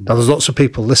others. Now, there's lots of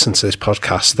people listening to this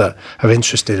podcast that are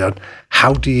interested in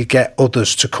how do you get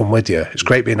others to come with you? It's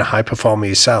great being a high performer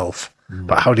yourself,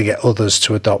 but how do you get others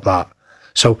to adopt that?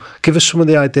 So give us some of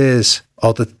the ideas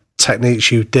or the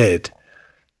techniques you did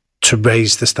to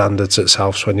raise the standards at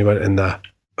Souths when you went in there.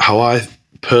 How I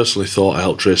personally thought I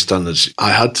helped raise standards,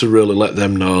 I had to really let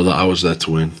them know that I was there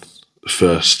to win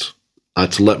first. I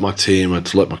had to let my team, I had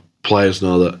to let my players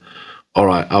know that, all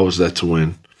right, I was there to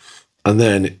win. And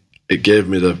then it gave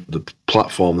me the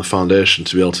platform, the foundation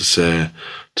to be able to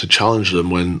challenge them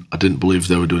when I didn't believe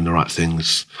they were doing the right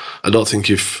things. I don't think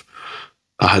if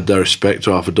I had their respect,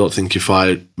 or I don't think if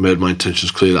I made my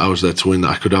intentions clear that I was there to win,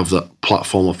 that I could have that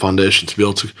platform or foundation to be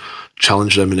able to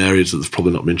challenge them in areas that they've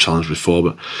probably not been challenged before.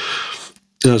 But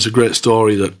it's a great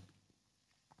story that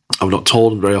I've not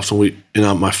told very often.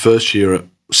 My first year at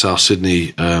South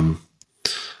Sydney,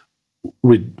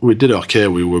 we did okay.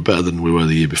 We were better than we were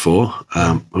the year before,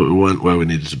 but we weren't where we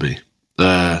needed to be.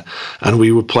 And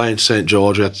we were playing St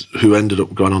George, who ended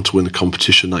up going on to win the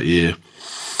competition that year.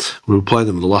 We were playing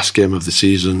them in the last game of the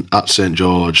season at St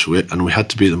George, and we had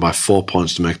to beat them by 4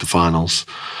 points to make the finals.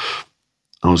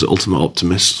 I was the ultimate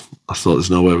optimist. I thought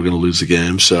there's no way we're going to lose the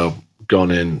game, so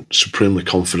gone in supremely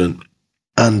confident.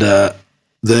 And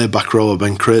their back rower,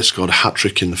 Ben Cray, scored a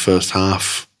hat-trick in the first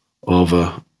half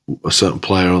over a certain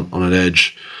player on an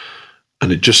edge.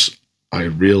 And I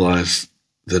realised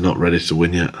they're not ready to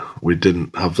win yet. We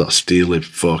didn't have that steely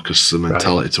focus, the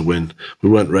mentality to win. We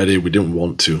weren't ready. We didn't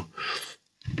want to.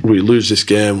 We lose this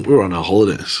game. We were on our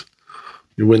holidays.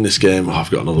 You win this game, I've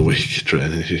got another week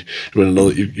training. You win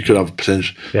another, you could have a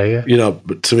potential. Yeah.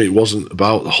 But to me, it wasn't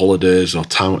about the holidays or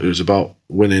time. It was about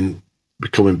winning,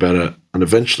 becoming better, and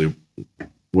eventually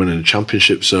winning a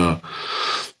championship. So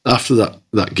after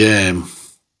that game,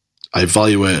 I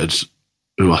evaluated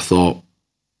who I thought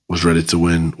was ready to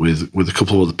win with a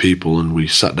couple of other people, and we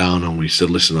sat down and we said,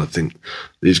 listen, I think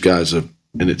these guys are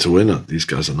in it to win, or these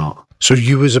guys are not. So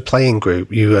you as a playing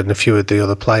group, you and a few of the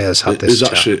other players had this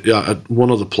chat? Actually, I had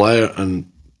one other player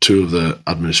and two of the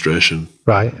administration.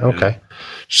 Right, okay.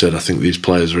 Said, I think these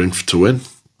players are in to win.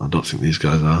 I don't think these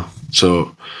guys are.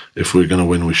 So if we're going to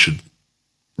win, we should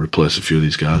replace a few of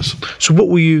these guys. So what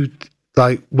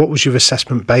was your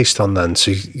assessment based on then? So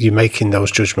you're making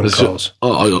those judgment calls?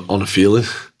 On a feeling.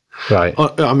 Right.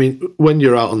 I mean, when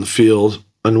you're out on the field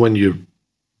and when you're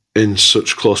in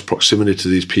such close proximity to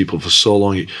these people for so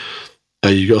long,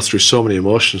 you go through so many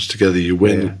emotions together. You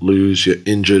win, lose, you're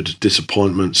injured,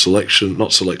 disappointment, selection,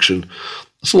 not selection.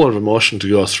 That's a lot of emotion to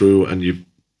go through, and you're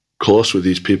close with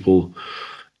these people.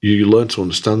 You learn to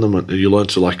understand them, and you learn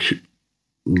to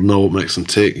know what makes them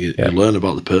tick. You learn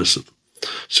about the person.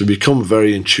 So you become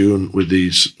very in tune with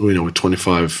these, with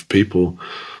 25 people.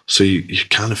 So you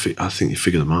kind of, I think you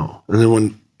figure them out. And then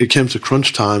when it came to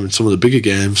crunch time and some of the bigger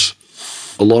games,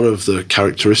 a lot of the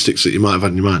characteristics that you might have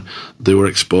had in your mind, they were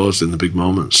exposed in the big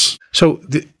moments. So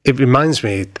it reminds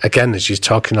me, again, as you're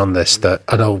talking on this, that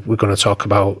I know we're going to talk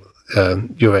about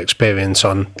your experience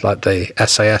on the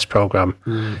SAS program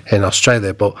in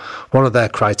Australia, but one of their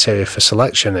criteria for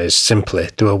selection is simply,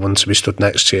 do I want to be stood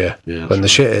next to you when the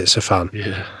shit hits a fan?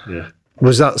 Yeah.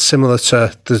 Was that similar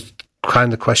to the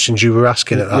kind of questions you were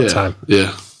asking at that time?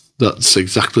 Yeah, that's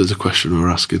exactly the question we were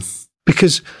asking.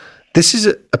 Because this is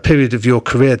a period of your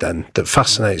career then that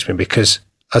fascinates me, because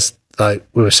as we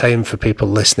were saying for people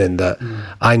listening, that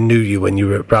I knew you when you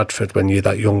were at Bradford, when you were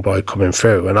that young boy coming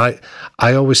through. And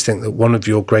I always think that one of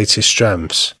your greatest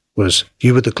strengths was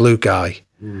you were the glue guy.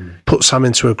 Put Sam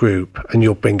into a group and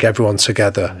you'll bring everyone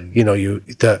together.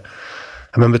 I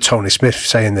remember Tony Smith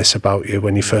saying this about you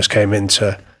when you first came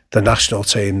into the national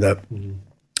team, that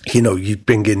you'd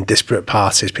bring in disparate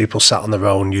parties, people sat on their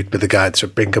own, you'd be the guy to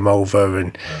bring them over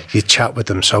and you'd chat with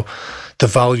them. So the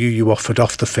value you offered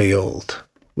off the field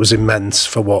was immense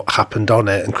for what happened on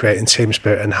it and creating team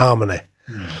spirit and harmony.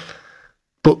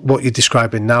 But what you're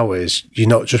describing now is you're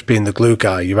not just being the glue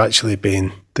guy, you're actually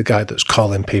being the guy that's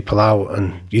calling people out,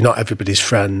 and you're not everybody's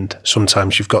friend.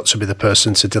 Sometimes you've got to be the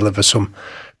person to deliver some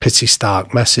pretty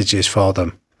stark messages for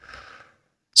them.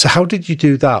 So how did you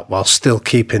do that while still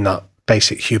keeping that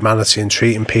basic humanity and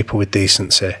treating people with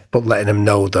decency, but letting them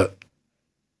know that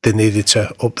they needed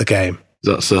to up the game?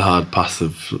 That's the hard path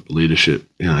of leadership.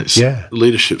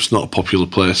 Leadership's not a popular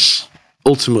place.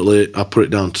 Ultimately, I put it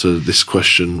down to this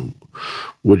question: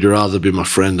 would you rather be my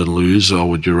friend and lose, or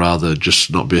would you rather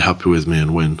just not be happy with me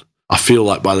and win? I feel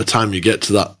like by the time you get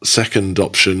to that second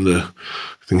option, they're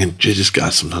thinking, gee, this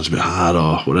guy's sometimes a bit hard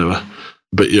or whatever,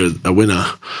 but you're a winner.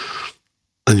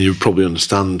 And you probably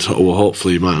understand, or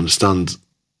hopefully you might understand,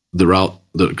 the route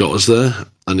that got us there.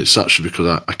 And it's actually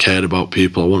because I cared about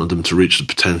people. I wanted them to reach the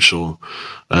potential.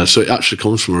 So it actually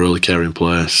comes from a really caring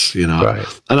place,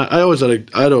 Right. And I always had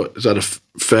a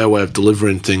fair way of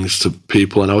delivering things to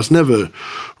people. And I was never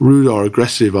rude or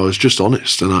aggressive. I was just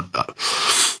honest. And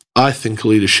I think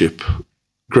leadership,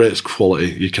 greatest quality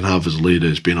you can have as a leader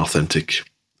is being authentic.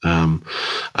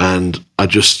 And I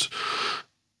just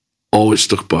always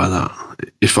stuck by that.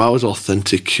 If I was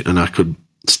authentic and I could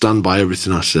stand by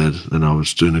everything I said, then I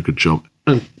was doing a good job.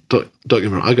 And don't get me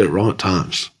wrong, I get it wrong at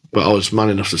times, but I was man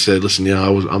enough to say, listen,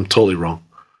 I'm totally wrong.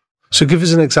 So give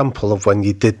us an example of when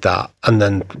you did that, and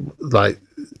then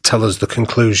tell us the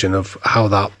conclusion of how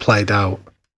that played out.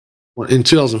 Well, in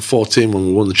 2014, when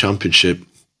we won the championship,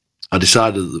 I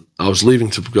decided that I was leaving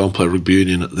to go and play rugby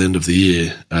union at the end of the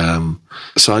year.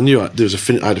 So I knew I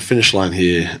had a finish line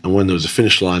here, and when there was a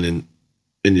finish line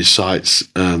in your sights,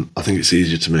 I think it's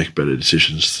easier to make better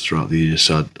decisions throughout the year.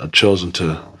 So I'd chosen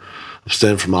to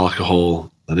abstain from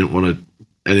alcohol. I didn't want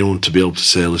anyone to be able to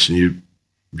say, listen,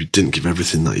 we didn't give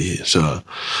everything that year. So,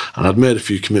 and I'd made a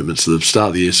few commitments at the start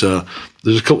of the year. So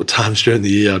there's a couple of times during the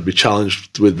year I'd be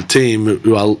challenged with the team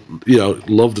who I,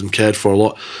 loved and cared for a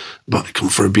lot. But I'd come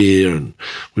for a beer and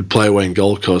we'd play away in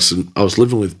Gold Coast. And I was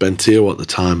living with Ben Teo at the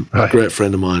time, a great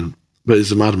friend of mine. But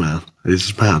he's a madman.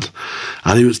 He's mad.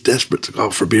 And he was desperate to go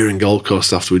out for a beer in Gold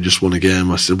Coast after we just won a game.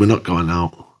 I said, we're not going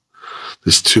out.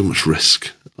 There's too much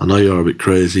risk. I know you're a bit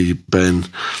crazy, Ben.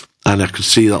 And I could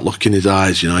see that look in his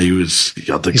eyes. He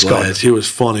had the glaze. He was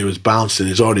fun. He was bouncing.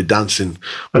 He's already dancing.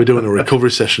 We're doing a recovery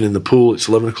session in the pool. It's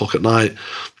 11 o'clock at night.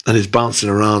 And he's bouncing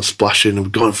around, splashing. I'm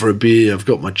going for a beer. I've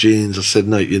got my jeans. I said,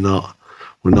 no, you're not.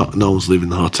 We're not. No one's leaving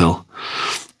the hotel.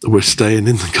 We're staying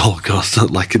in the Gold Coast,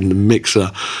 like in the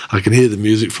mixer. I can hear the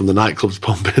music from the nightclubs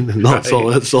pumping, and that's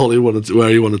all he wanted to, where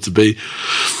he wanted to be.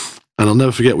 And I'll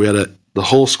never forget, we had the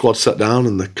whole squad sat down,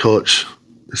 and the coach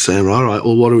is saying, all right,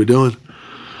 well, what are we doing?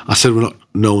 I said,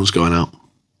 no one's going out.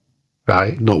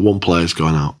 Right. Not one player's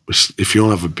going out. If you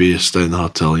want to have a beer, stay in the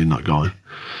hotel, you're not going.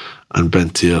 And Ben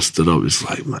Teo stood up. He's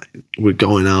like, mate, we're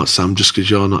going out, Sam, just because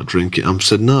you're not drinking. I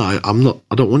said, no, I'm not.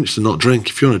 I don't want you to not drink.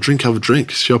 If you want to drink, have a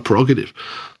drink. It's your prerogative.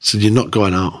 I said, you're not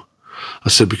going out. I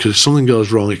said, because if something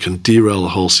goes wrong, it can derail the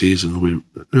whole season. We,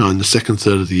 in the second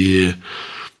third of the year,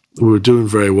 we were doing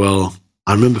very well.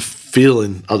 I remember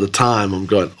feeling at the time, I'm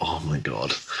going, oh my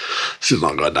God, this is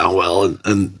not going down well.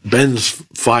 And Ben's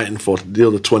fighting for the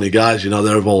other 20 guys,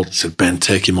 they've all said, Ben,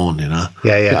 take him on,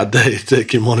 Yeah.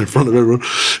 Take him on in front of everyone.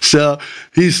 So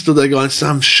he stood there going,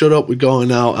 Sam, shut up, we're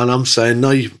going out. And I'm saying, no,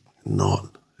 you're not.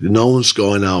 No one's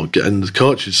going out. And the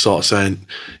coach is sort of saying,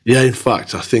 yeah, in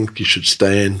fact, I think you should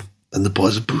stay in. And the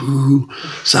boys are, boo,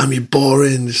 Sam, you're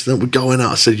boring. We're going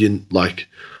out. I said,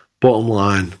 bottom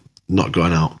line, not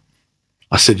going out.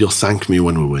 I said, you'll thank me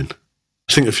when we win.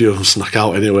 I think a few of them snuck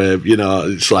out anyway,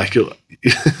 it's like,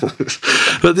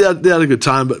 but they had a good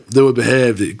time, but they were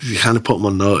behaved. You kind of put them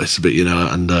on notice a bit,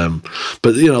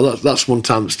 but that's one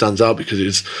time that stands out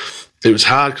because it was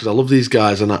hard because I love these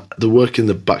guys and they're working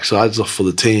the backsides off for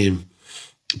the team,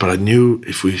 but I knew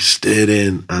if we stayed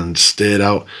in and stayed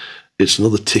out, it's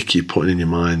another tick you're putting in your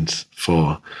mind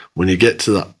for when you get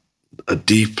to a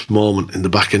deep moment in the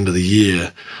back end of the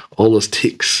year, all those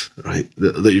ticks, right,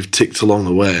 that you've ticked along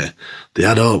the way, they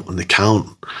add up and they count.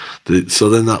 So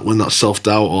then when that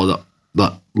self-doubt or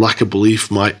that lack of belief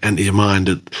might enter your mind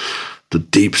at the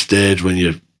deep stage when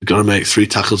you've got to make 3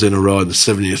 tackles in a row in the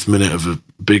 70th minute of a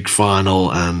big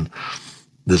final, and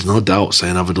there's no doubt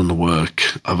saying, have I done the work?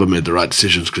 Have I made the right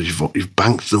decisions? Because you've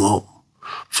banked them up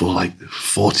for like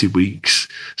 40 weeks.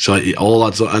 So it all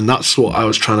adds up. And that's what I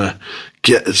was trying to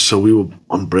get us so we were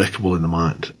unbreakable in the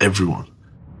mind, everyone.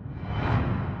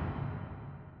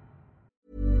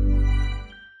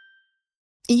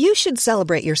 You should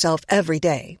celebrate yourself every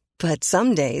day, but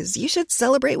some days you should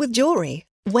celebrate with jewelry.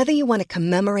 Whether you want to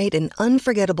commemorate an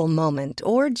unforgettable moment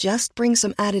or just bring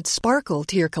some added sparkle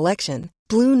to your collection,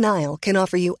 Blue Nile can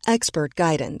offer you expert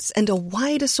guidance and a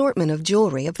wide assortment of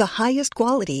jewelry of the highest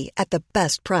quality at the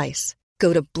best price.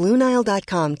 Go to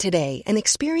BlueNile.com today and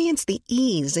experience the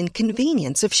ease and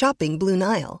convenience of shopping Blue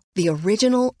Nile, the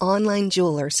original online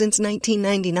jeweler since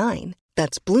 1999.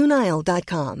 That's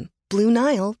BlueNile.com.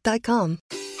 BlueNile.com.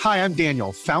 Hi, I'm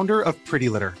Daniel, founder of Pretty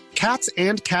Litter. Cats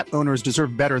and cat owners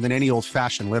deserve better than any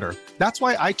old-fashioned litter. That's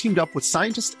why I teamed up with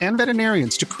scientists and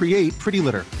veterinarians to create Pretty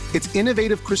Litter. Its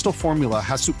innovative crystal formula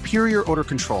has superior odor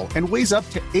control and weighs up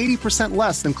to 80%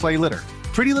 less than clay litter.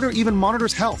 Pretty Litter even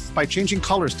monitors health by changing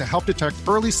colors to help detect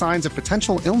early signs of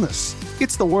potential illness.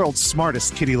 It's the world's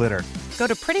smartest kitty litter. Go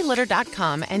to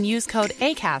prettylitter.com and use code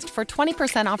ACAST for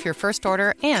 20% off your first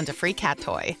order and a free cat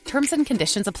toy. Terms and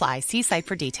conditions apply. See site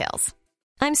for details.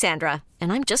 I'm Sandra,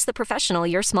 and I'm just the professional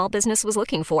your small business was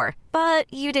looking for.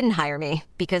 But you didn't hire me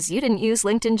because you didn't use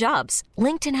LinkedIn Jobs.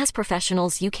 LinkedIn has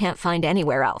professionals you can't find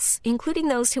anywhere else, including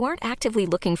those who aren't actively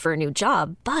looking for a new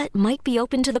job, but might be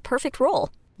open to the perfect role,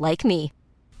 like me.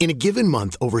 In a given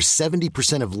month, over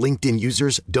 70% of LinkedIn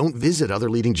users don't visit other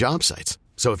leading job sites.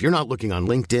 So if you're not looking on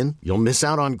LinkedIn, you'll miss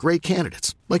out on great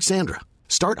candidates like Sandra.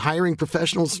 Start hiring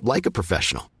professionals like a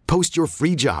professional. Post your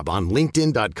free job on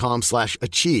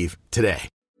linkedin.com/achieve today.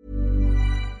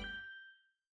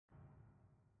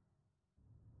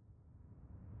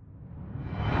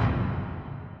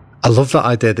 I love that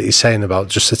idea that you're saying about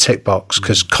just the tick box,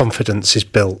 because confidence is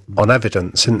built on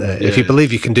evidence, isn't it? Yeah. If you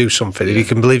believe you can do something, if you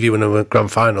can believe you win a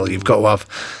grand final, you've got to have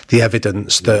the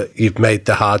evidence that you've made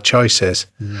the hard choices.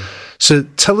 So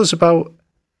tell us about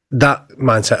that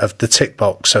mindset of the tick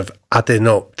box, of adding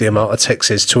up the amount of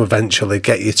ticks is to eventually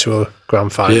get you to a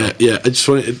grand final. Yeah. It's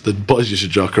funny, the boys used to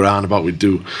joke around about we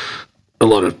do a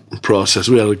lot of process.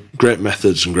 We had great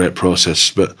methods and great process,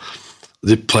 but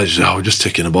the players say, we're just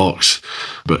ticking a box.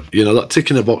 But, that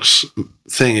ticking a box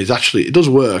thing is actually, it does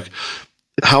work.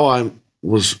 How I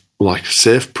was like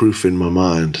safe-proofing my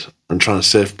mind and trying to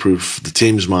safe-proof the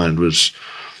team's mind was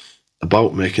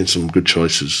about making some good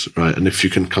choices, right? And if you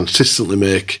can consistently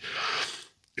make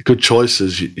good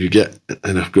choices, you get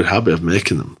in a good habit of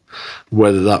making them,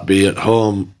 whether that be at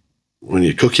home when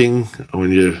you're cooking or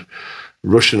when you're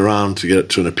rushing around to get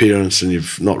to an appearance and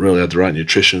you've not really had the right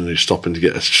nutrition and you're stopping to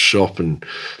get a shop and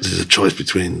there's a choice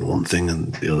between one thing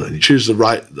and the other and you choose the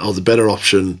right or the better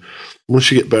option.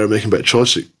 Once you get better at making better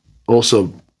choices, it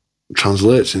also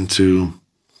translates into,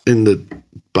 in the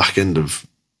back end of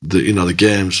the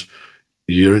games,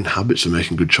 you're in habits of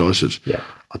making good choices. Yeah.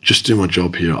 I'll just do my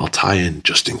job here. I'll tie in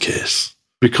just in case.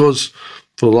 Because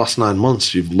for the last 9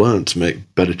 months, you've learned to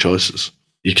make better choices.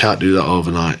 You can't do that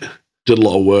overnight. Did a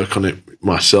lot of work on it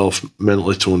myself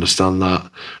mentally to understand that.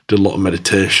 Did a lot of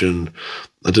meditation.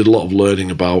 I did a lot of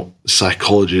learning about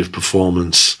psychology of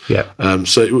performance. Yeah.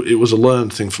 So it was a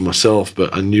learned thing for myself,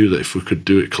 but I knew that if we could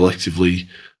do it collectively,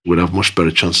 we'd have much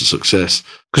better chance of success.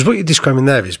 Because what you're describing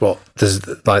there is what there's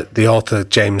like the author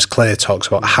James Clear talks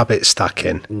about habit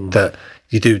stacking that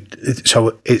you do.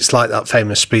 So it's like that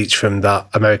famous speech from that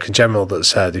American general that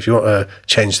said, if you want to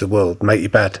change the world, make your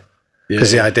bed.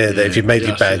 Because the idea that if you've made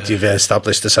your bed, you've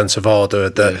established a sense of order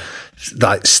that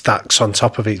like stacks on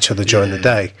top of each other during the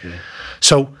day. Yeah.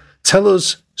 So tell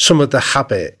us some of the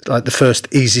habit, like the first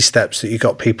easy steps that you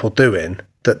got people doing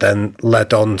that then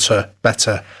led on to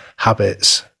better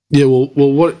habits. Yeah,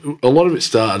 what a lot of it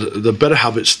started, the better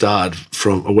habits started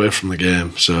from away from the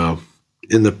game. So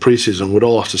in the preseason, we'd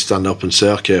all have to stand up and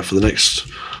say, okay, for the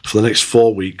next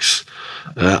 4 weeks,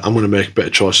 I'm going to make better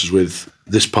choices with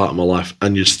this part of my life.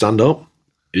 And you'd stand up,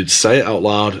 you'd say it out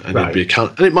loud, and you'd be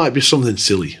accountable. And it might be something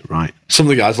silly, right? Some of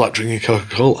the guys like drinking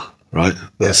Coca-Cola, right?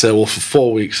 They say, well, for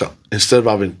 4 weeks, instead of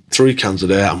having 3 cans a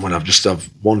day, I'm going to just have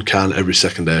 1 can every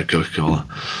second day of Coca-Cola.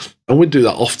 And we'd do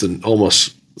that often,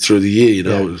 almost through the year,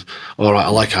 all right, I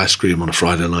like ice cream on a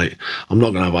Friday night. I'm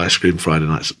not going to have ice cream Friday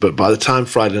nights. But by the time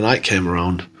Friday night came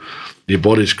around, your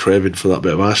body's craving for that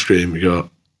bit of ice cream. You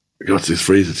go to the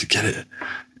freezer to get it.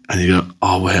 And you go,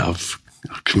 oh, wait, I've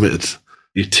committed.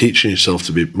 You're teaching yourself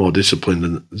to be more disciplined,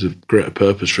 and there's a greater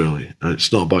purpose, really. And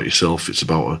it's not about yourself, it's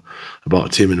about a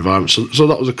team environment. So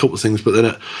that was a couple of things.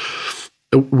 But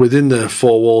then within the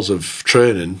 4 walls of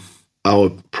training, our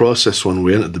process when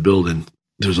we entered the building,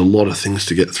 there was a lot of things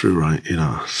to get through, right?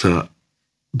 So,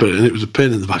 and it was a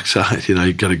pain in the backside.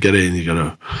 You got to get in, you got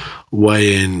to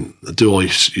weigh in, do all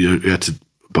you had to,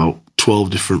 about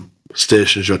 12 different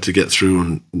stations you had to get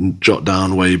through and jot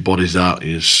down where your body's at,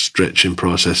 your stretching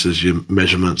processes, your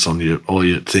measurements on all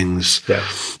your things. Yeah.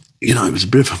 It was a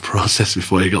bit of a process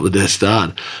before you got the day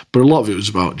started. But a lot of it was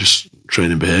about just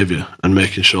training behaviour and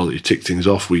making sure that you tick things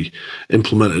off. We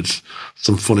implemented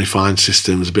some funny fine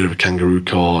systems, a bit of a kangaroo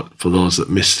court for those that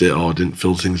missed it or didn't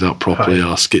fill things out properly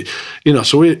or skip.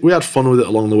 So we had fun with it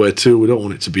along the way too. We don't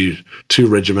want it to be too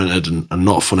regimented and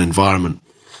not a fun environment.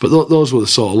 But those were the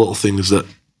sort of little things that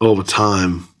over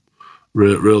time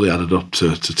really added up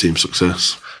to team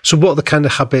success. So what are the kind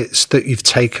of habits that you've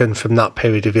taken from that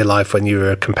period of your life when you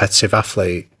were a competitive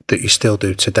athlete that you still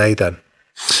do today then?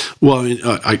 Well,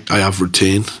 I have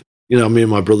routine. Me and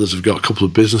my brothers have got a couple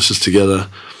of businesses together.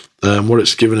 What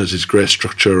it's given us is great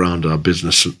structure around our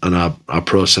business and our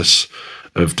process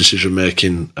of decision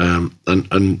making,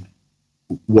 and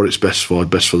what it's best for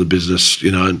the business,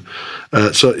 and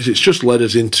so it's just led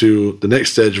us into the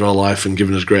next stage of our life and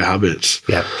given us great habits.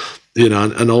 Yeah.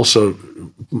 And also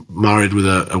married with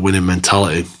a winning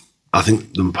mentality. I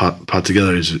think them part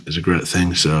together is a great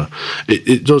thing. So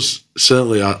it does,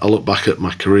 certainly, I look back at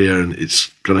my career and it's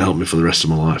going to help me for the rest of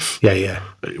my life. Yeah.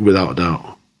 Without a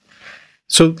doubt.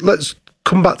 So let's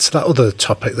come back to that other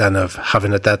topic then of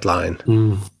having a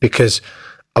deadline. Because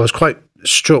I was quite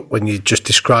struck when you just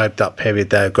described that period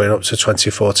there going up to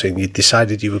 2014. You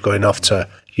decided you were going off to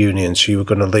Union, so you were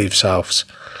going to leave Souths.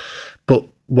 But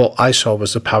what I saw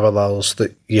was the parallels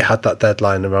that you had that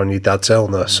deadline around your dad's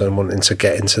illness and wanting to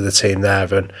get into the team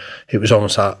there, and it was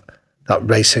almost that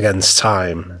race against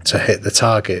time to hit the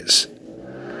targets.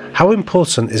 How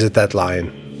important is a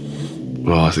deadline?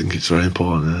 Well, I think it's very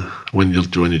important. Yeah. When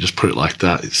you just put it like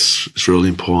that, it's really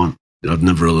important. I've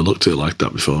never really looked at it like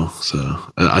that before, so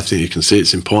I think you can see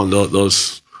it's important.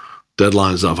 Those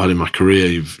deadlines that I've had in my career,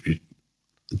 you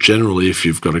generally, if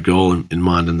you've got a goal in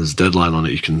mind and there's a deadline on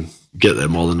it, you can get there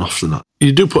more than often. That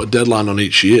you do put a deadline on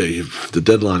each year. The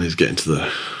deadline is getting to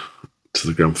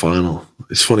the grand final.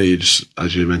 It's funny,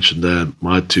 as you mentioned there,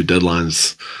 my 2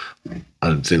 deadlines,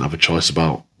 I didn't have a choice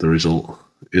about the result.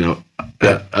 At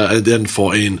the end of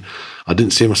 14, I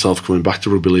didn't see myself coming back to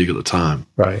rugby league at the time.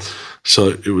 Right. So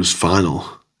it was final,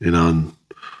 and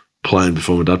playing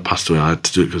before my dad passed away, I had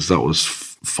to do it because that was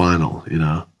final,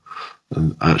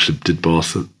 And I actually did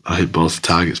both. I hit both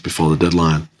targets before the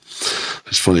deadline.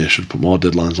 It's funny, I should put more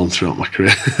deadlines on throughout my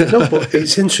career. No, but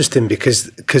it's interesting because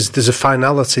there's a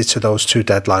finality to those 2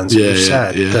 deadlines that you've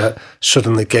said that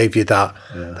suddenly gave you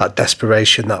that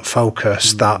desperation, that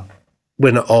focus, that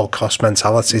win at all cost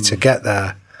mentality to get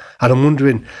there. And I'm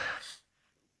wondering,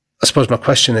 I suppose my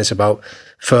question is about,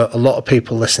 for a lot of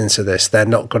people listening to this, they're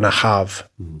not going to have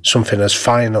something as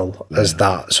final as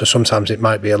that. So sometimes it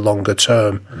might be a longer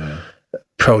term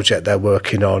project they're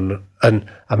working on. And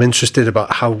I'm interested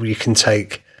about how you can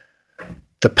take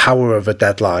the power of a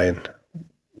deadline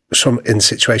in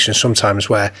situations sometimes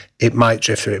where it might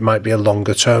drift through, it might be a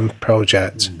longer term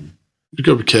project. You've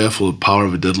got to be careful. The power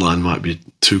of a deadline might be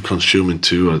too consuming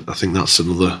too. I think that's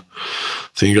another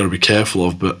thing you've got to be careful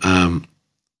of. But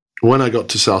when I got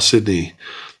to South Sydney,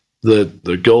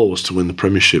 the goal was to win the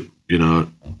premiership.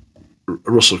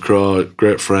 Russell Crowe,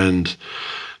 great friend.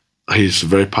 He's a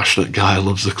very passionate guy,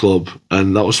 loves the club.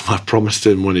 And that was my promise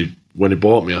to him when he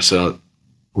bought me. I said, I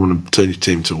want to turn your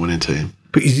team to a winning team.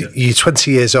 But you're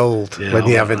 20 years old when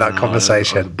you're having that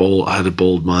conversation. I had a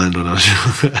bold mind when I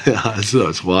was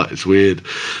it's weird.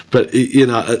 But,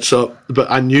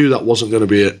 but I knew that wasn't going to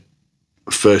be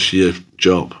a first year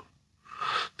job.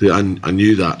 I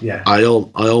knew that. Yeah. I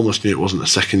almost knew it wasn't a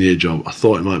second year job. I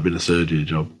thought it might have been a third year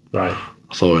job. Right.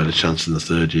 I thought I had a chance in the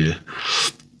third year.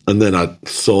 And then I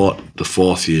thought the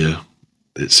fourth year,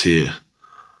 it's here.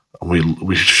 And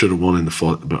we should have won in the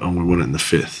fourth, and we won it in the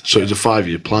fifth. So it was a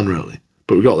 5-year plan, really.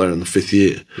 But we got there in the 5th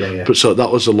year. Yeah. But so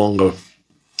that was a longer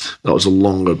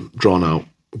drawn out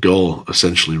goal,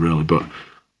 essentially, really. But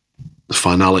the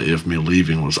finality of me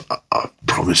leaving was, I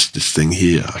promised this thing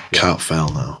here. I can't fail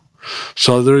now.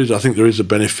 So I think there is a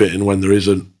benefit in when there is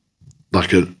a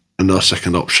no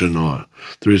second option, or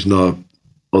there is no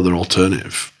other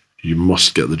alternative. You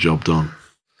must get the job done.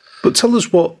 But tell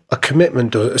us what a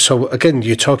commitment does. So again,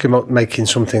 you're talking about making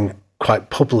something quite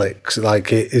public,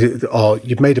 or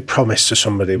you've made a promise to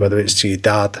somebody, whether it's to your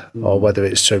dad or whether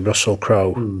it's to Russell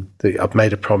Crowe, that I've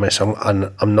made a promise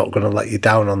and I'm not going to let you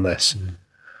down on this.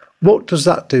 What does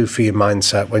that do for your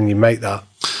mindset when you make that?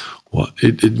 Well,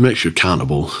 it makes you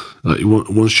accountable.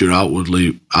 Once you're outward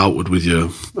with your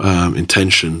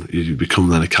intention, you become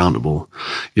then accountable.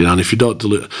 And if you don't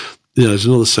deliver, there's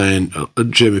another saying.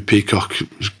 Jamie Peacock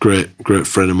is a great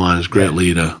friend of mine. Is a great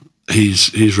leader.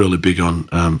 He's really big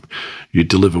on you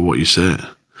deliver what you say.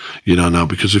 Now,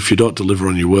 because if you don't deliver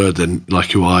on your word, then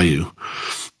who are you?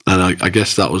 And I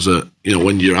guess that was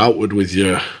when you're outward with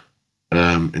your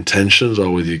intentions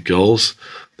or with your goals,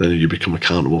 then you become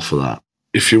accountable for that.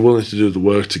 If you're willing to do the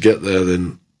work to get there,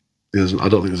 then I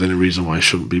don't think there's any reason why you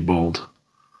shouldn't be bold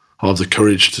or have the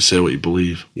courage to say what you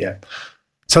believe. Yeah.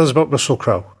 Tell us about Russell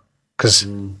Crowe, because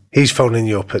he's phoning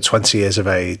you up at 20 years of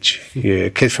age. You're a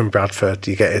kid from Bradford.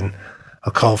 You're getting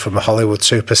a call from a Hollywood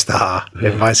superstar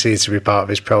inviting you to be part of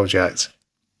his project.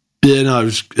 Yeah, no,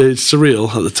 it's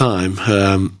surreal at the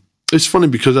time. It's funny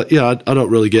because, I don't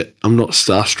really I'm not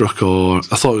starstruck, or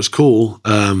I thought it was cool.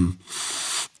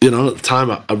 At the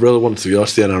time, I really wanted to go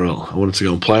to the NRL. I wanted to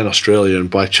go and play in Australia, and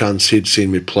by chance, he'd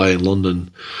seen me play in London.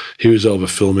 He was over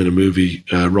filming a movie,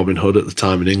 Robin Hood, at the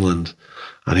time in England,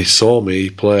 and he saw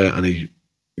me play, and he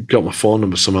got my phone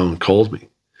number somehow and called me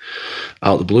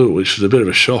out of the blue, which was a bit of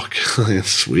a shock.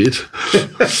 It's weird.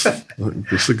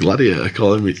 It's the gladiator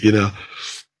calling me,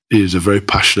 He was a very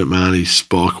passionate man. He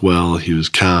spoke well. He was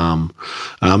calm.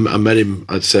 I met him,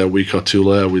 I'd say, a week or two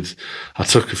later. I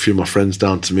took a few of my friends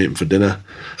down to meet him for dinner.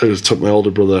 I took my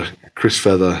older brother, Chris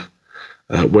Feather,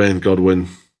 Wayne Godwin,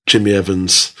 Jimmy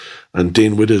Evans, and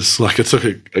Dean Widders. I took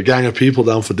a gang of people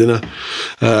down for dinner,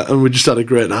 and we just had a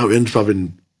great night. We ended up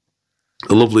having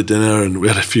a lovely dinner, and we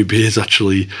had a few beers,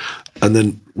 actually. And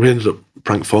then we ended up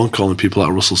prank phone calling people out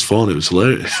of Russell's phone. It was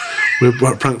hilarious. We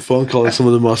were prank phone calling some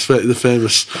of the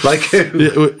famous. Like who?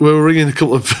 Yeah, we were ringing a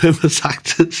couple of famous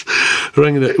actors. I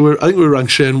think we rang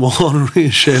Shane Warne,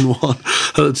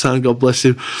 at the time, God bless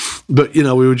him. But, we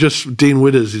were just, Dean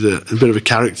Widders is a bit of a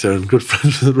character and good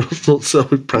friends with Russell, so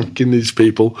we're pranking these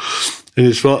people in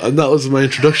his phone. And that was my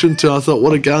introduction to him. I thought,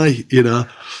 what a guy,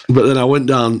 But then I went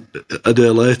down a day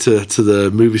later to the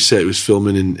movie set he was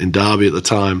filming in Derby at the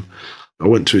time. I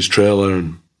went to his trailer,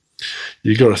 and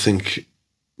you got to think,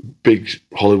 big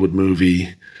Hollywood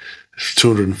movie,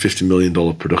 $250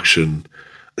 million production.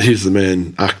 He's the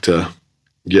main actor.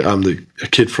 Yeah, I'm a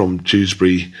kid from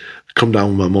Dewsbury. Come down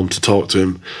with my mum to talk to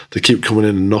him. They keep coming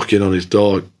in and knocking on his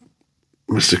door.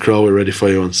 Mr. Crowe, we're ready for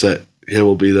you on set. yeah,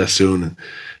 we'll be there soon. And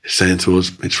he's saying to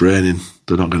us, it's raining,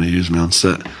 they're not going to use me on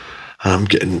set. And I'm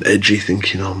getting edgy,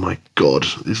 thinking, oh my God,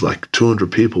 there's like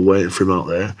 200 people waiting for him out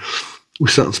there. We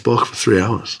sat and spoke for 3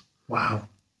 hours. Wow.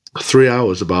 3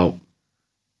 hours about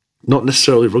not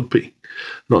necessarily rugby,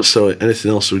 not necessarily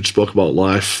anything else. We just spoke about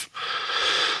life.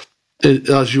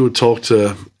 As you would talk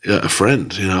to a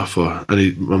friend, you know,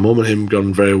 my mum and him got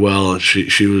on very well. And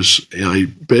she was, you know,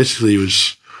 he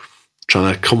was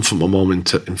trying to comfort my mum in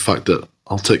fact that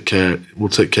we'll take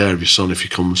care of your son if he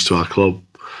comes to our club.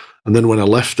 And then when I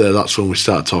left there, that's when we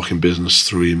started talking business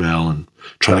through email and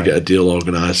trying to get a deal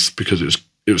organised, because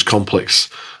it was complex.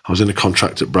 I was in a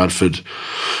contract at Bradford,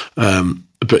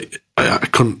 but I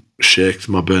couldn't shake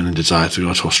my burning desire to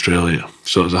go to Australia.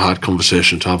 So it was a hard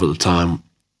conversation to have at the time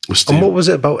with Steve. And what was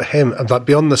it about him, like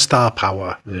beyond the star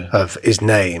power of his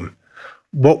name,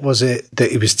 what was it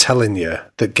that he was telling you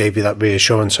that gave you that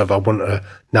reassurance of, I want to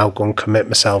now go and commit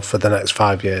myself for the next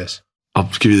 5 years? I'll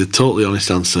give you the totally honest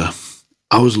answer.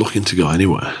 I was looking to go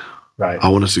anywhere. Right. I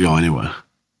wanted to go anywhere.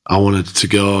 I wanted to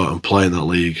go and play in that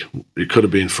league. It could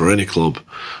have been for any club,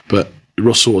 but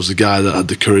Russell was the guy that had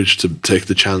the courage to take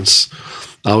the chance.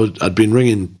 I'd been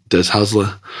ringing Des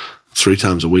Hasler 3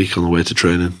 times a week on the way to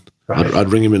training. Right.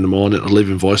 I'd ring him in the morning. I'd leave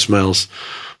him voicemails.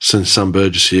 Since Sam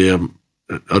Burgess here,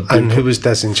 and who was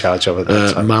Des in charge of at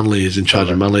that time? Manly is in charge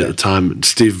of Manly at the time.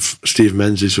 Steve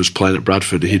Menzies was playing at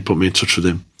Bradford. He'd put me in touch with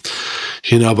him.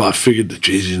 You know, but I figured that,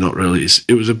 geez, he's not really.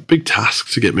 It was a big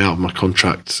task to get me out of my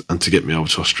contract and to get me over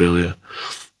to Australia.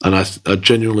 And I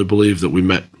genuinely believe that we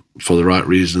met for the right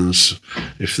reasons,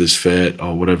 if there's fate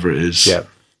or whatever it is,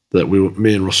 that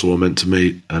me and Russell were meant to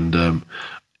meet. And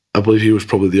I believe he was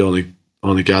probably the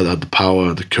only guy that had the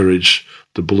power, the courage,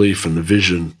 the belief and the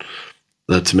vision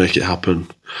to make it happen.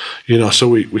 You know, so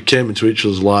we came into each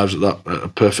other's lives at a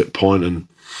perfect point. And,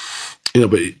 you know,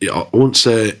 but I wouldn't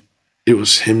say it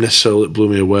was him necessarily that blew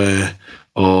me away,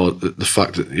 or the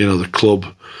fact that, you know, the club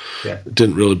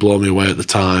didn't really blow me away at the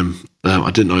time. I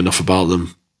didn't know enough about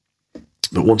them.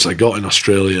 But once I got in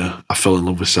Australia, I fell in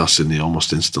love with South Sydney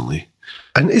almost instantly.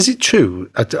 And is it true,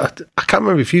 I can't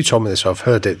remember if you told me this or I've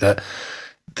heard it, that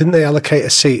didn't they allocate a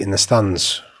seat in the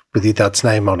stands with your dad's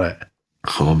name on it?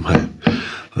 Oh, mate,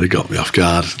 they got me off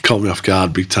guard, caught me off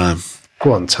guard big time.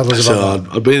 Go on, tell us about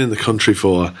that. I've been in the country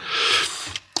for,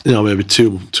 you know, maybe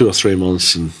two or 3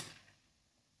 months, and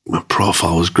my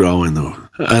profile was growing though.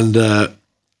 And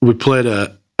we played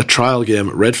a trial game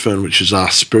at Redfern, which is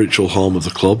our spiritual home of the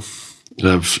club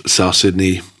of South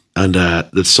Sydney. And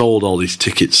they'd sold all these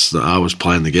tickets that I was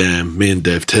playing the game. Me and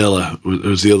Dave Taylor, who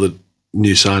was the other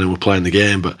new signing, were playing the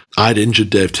game. But I'd injured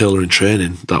Dave Taylor in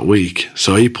training that week,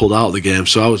 so he pulled out of the game.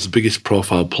 So I was the biggest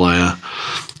profile player.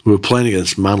 We were playing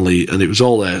against Manly, and it was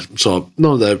all there. So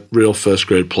none of their real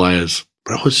first-grade players.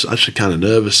 But I was actually kind of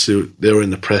nervous. They were in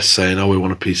the press saying, oh, we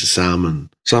want a piece of Sam. And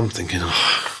so I'm thinking,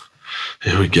 oh,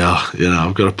 here we go. You know,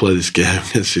 I've got to play this game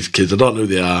against these kids. I don't know who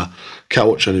they are. Can't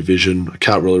watch any vision. I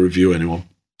can't really review anyone.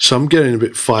 So I'm getting a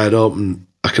bit fired up, and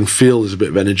I can feel there's a bit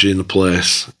of energy in the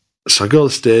place. So I go to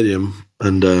the stadium,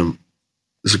 and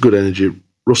there's a good energy.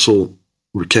 Russell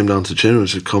came down to the gym and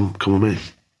said, come with me.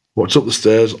 Walked up the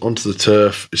stairs, onto the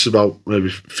turf. It's about maybe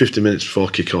 50 minutes before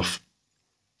kick-off.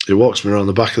 He walks me around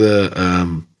the back of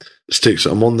the sticks.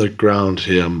 I'm on the ground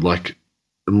here. I'm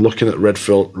looking at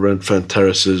Redfern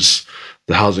Terraces,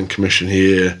 the Housing Commission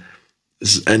here.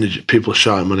 There's energy. People are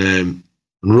shouting my name.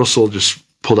 And Russell just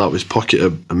pulled out of his pocket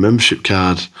a membership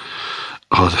card.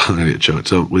 Oh, I'm going to get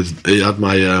choked up. He had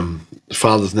my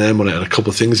father's name on it and a couple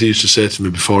of things he used to say to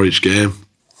me before each game.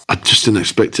 I just didn't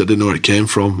expect it. I didn't know where it came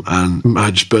from. And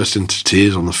I just burst into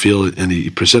tears on the field. And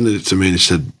he presented it to me and he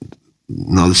said,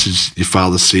 no, this is your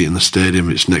father's seat in the stadium.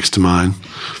 It's next to mine.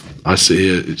 I sit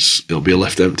here. It'll be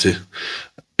left empty.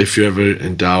 If you're ever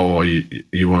in doubt or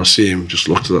you want to see him, just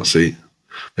look to that seat.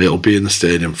 It'll be in the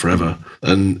stadium forever.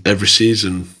 And every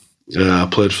season I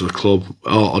played for the club.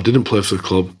 Oh, I didn't play for the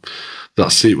club.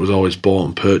 That seat was always bought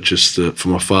and purchased for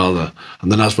my father. And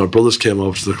then as my brothers came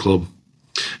over to the club,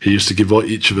 he used to give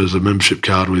each of us a membership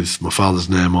card with my father's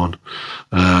name on,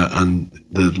 and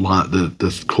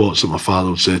the quotes that my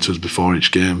father would say to us before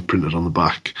each game printed on the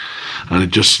back. And it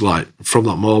just from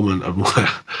that moment, I'm like,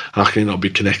 how can he not be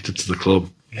connected to the club?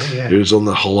 Yeah. He was on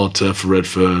the hollow turf for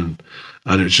Redfern,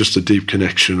 and it was just a deep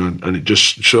connection, and it just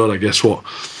showed, I guess,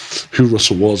 who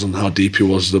Russell was and how deep he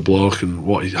was as a bloke,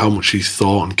 and how much he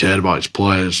thought and cared about his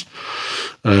players.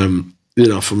 You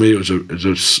know, for me, it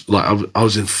was like I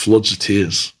was in floods of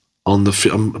tears on the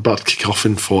field. I'm about to kick off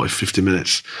in 40, 50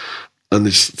 minutes, and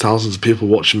there's thousands of people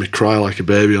watching me cry like a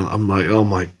baby. I'm like, oh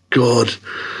my God.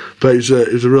 But it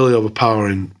was a really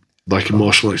overpowering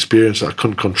emotional experience that I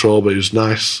couldn't control, but it was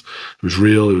nice. It was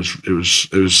real. It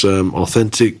was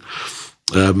authentic.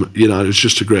 It was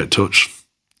just a great touch.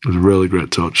 It was a really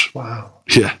great touch. Wow.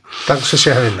 Yeah. Thanks for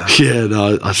sharing that. Yeah,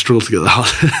 no, I struggled to get that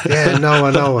out. Yeah, no,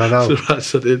 I know. Right,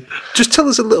 I did. Just tell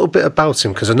us a little bit about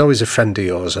him, because I know he's a friend of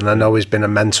yours, and I know he's been a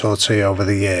mentor to you over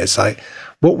the years. Like,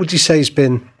 what would you say has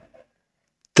been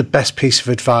the best piece of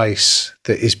advice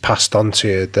that he's passed on to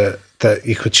you that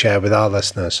you could share with our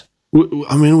listeners?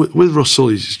 I mean, with Russell,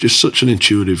 he's just such an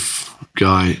intuitive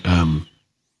guy.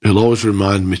 He'll always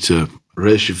remind me to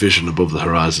raise your vision above the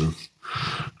horizon,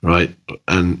 right?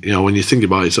 And, when you think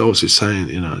about it, it's always his saying,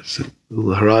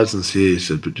 the horizon's here, he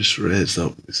said, but just raise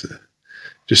up.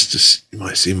 You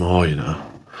might see more, And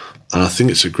I think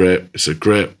it's a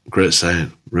great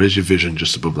saying. Raise your vision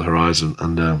just above the horizon.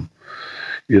 And,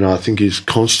 I think he's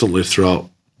constantly, throughout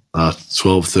our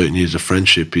 12, 13 years of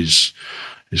friendship, he's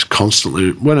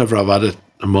constantly, whenever I've had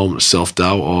a moment of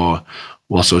self-doubt, or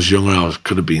whilst I was younger, I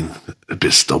could have been a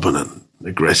bit stubborn and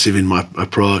aggressive in my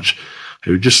approach,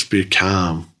 he would just be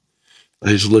calm.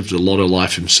 He's lived a lot of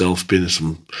life himself, been in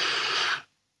some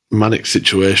manic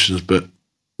situations, but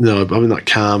having that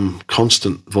calm,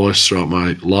 constant voice throughout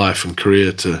my life and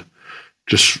career to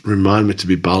just remind me to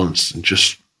be balanced and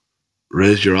just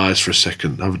raise your eyes for a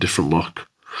second, have a different look.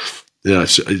 Yeah,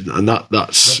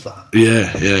 that's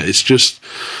yeah. It's just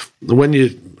when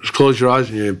you close your eyes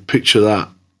and you picture that,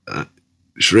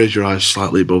 just raise your eyes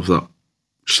slightly above that.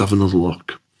 Just have another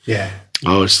look. Yeah.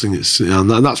 I always think it's, and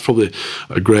that's probably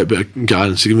a great bit of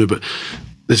guidance to give me. But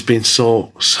there's been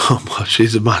so much.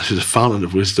 He's a fountain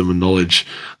of wisdom and knowledge.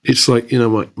 It's like,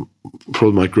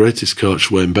 probably my greatest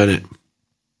coach, Wayne Bennett.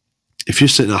 If you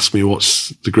sit and ask me what's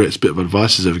the greatest bit of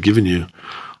advice he's ever given you,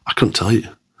 I couldn't tell you.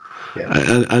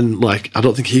 Yeah. And I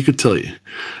don't think he could tell you.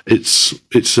 It's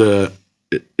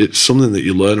something that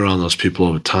you learn around those people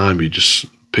over time. You just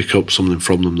pick up something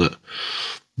from them that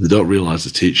they don't realise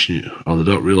they're teaching you, or they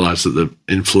don't realise that they're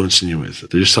influencing you with.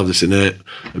 They just have this innate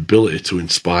ability to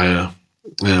inspire,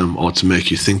 or to make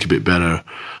you think a bit better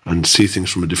and see things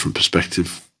from a different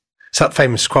perspective. It's that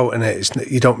famous quote, and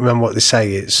you don't remember what they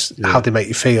say, it's how they make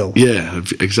you feel. Yeah,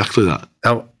 exactly that.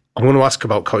 Now, I'm going to ask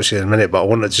about coaching in a minute, but I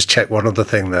want to just check one other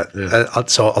thing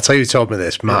so I'll tell you who told me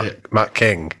this, Matt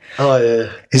King. Oh,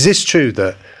 yeah. Is this true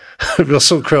that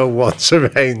Russell Crowe once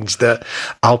arranged that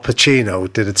Al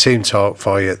Pacino did a team talk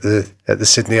for you at the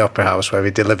Sydney Opera House, where he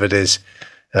delivered his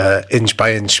inch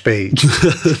by inch speech?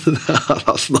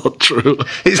 That's not true.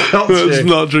 It's not true. It's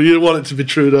not true. You want it to be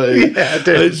true, don't you? Yeah, I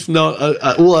do. It's not.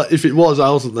 Well, if it was, I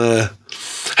wasn't there.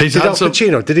 Did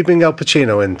he bring Al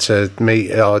Pacino in to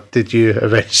meet, or did you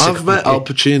arrange? I've met Al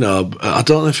Pacino. I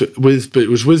don't know if it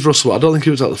was with Russell. I don't think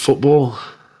he was at the football.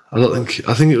 I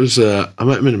think it was. I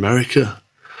met him in America.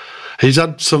 He's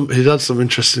had some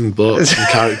interesting blokes and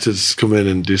characters come in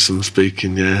and do some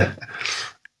speaking. Yeah,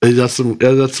 he's had some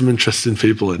interesting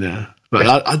people in. Yeah, but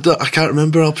I can't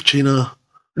remember Al Pacino.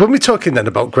 When we're talking then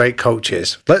about great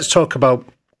coaches, let's talk about,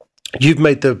 you've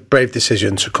made the brave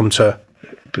decision to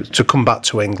come back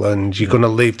to England. You're going to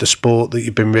leave the sport that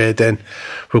you've been reared in,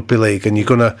 rugby league, and you're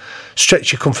going to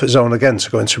stretch your comfort zone again to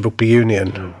go into rugby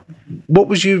union. What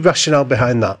was your rationale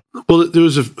behind that? Well, there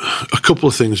was a couple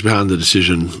of things behind the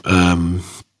decision.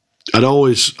 I'd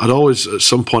always at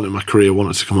some point in my career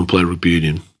wanted to come and play rugby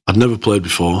union. I'd never played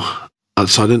before,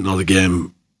 so I didn't know the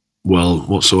game well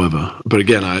whatsoever. But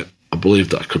again, I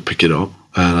believed that I could pick it up,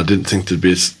 and I didn't think there'd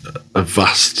be a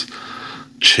vast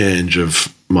change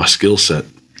of my skill set.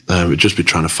 It'd just be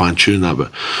trying to fine tune that.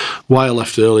 But why I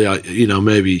left early,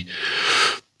 maybe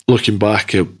looking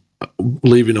back at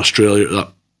leaving Australia at that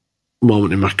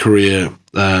moment in my career,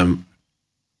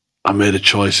 I made a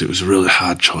choice. It was a really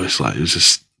hard choice. It was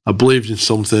just, I believed in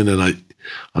something, and I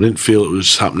didn't feel it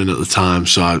was happening at the time.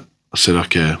 So I said,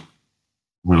 okay, I'm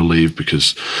going to leave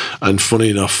because, and funny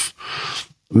enough,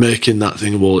 making that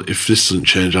thing, well, if this doesn't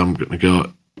change, I'm going to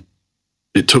go.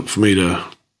 It took for me to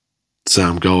say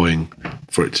I'm going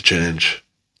for it to change.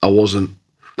 I wasn't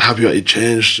happy that it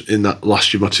changed in that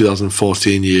last year, my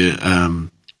 2014 year.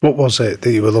 What was it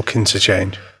that you were looking to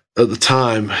change? At the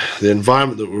time, the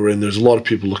environment that we were in, there's a lot of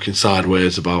people looking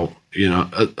sideways about,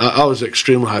 I was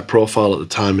extremely high profile at the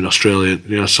time in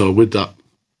Australia, so with that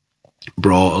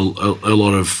brought a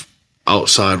lot of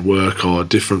outside work or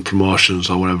different promotions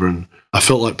or whatever, and I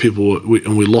felt like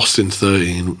we lost in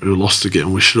 13, we lost again,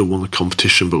 and we should have won the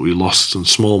competition, but we lost in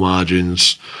small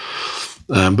margins.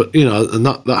 But, and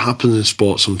that happens in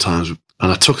sport sometimes. And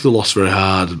I took the loss very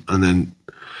hard, and then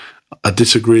I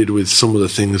disagreed with some of the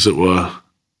things that were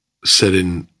said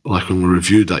in, when we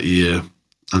reviewed that year,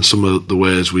 and some of the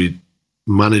ways we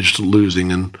managed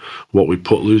losing and what we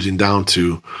put losing down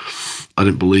to, I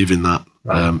didn't believe in that.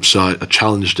 Right. So I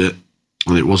challenged it,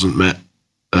 and it wasn't met,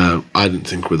 I didn't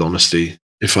think, with honesty.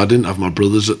 If I didn't have my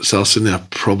brothers at South Sydney, I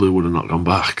probably would have not gone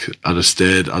back. I'd have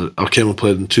stayed. I came and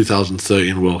played in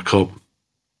 2013 World Cup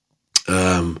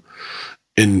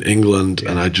in England,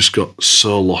 and I just got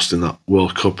so lost in that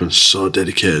World Cup and so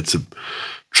dedicated to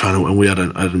trying to. And we had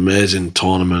an amazing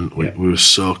tournament. We were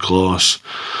so close.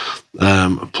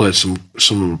 I played some of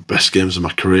the best games of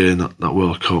my career in that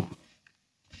World Cup.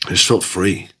 I just felt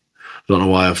free. I don't know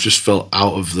why. I've just felt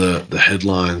out of the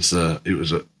headlines. It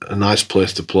was a nice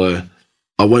place to play.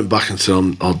 I went back and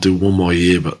said, I'll do one more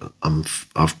year, but I'm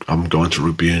going to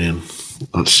rugby union.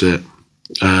 That's it.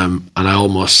 And I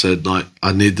almost said, like,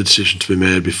 I need the decision to be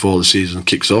made before the season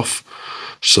kicks off,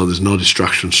 so there's no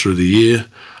distractions through the year.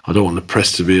 I don't want the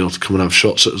press to be able to come and have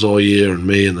shots at us all year, and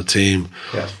me and the team.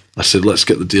 Yeah. I said, let's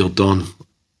get the deal done.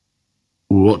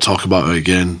 We won't talk about it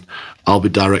again. I'll be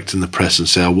directing the press and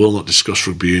say I will not discuss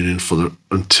rugby union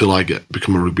until I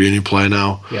become a rugby union player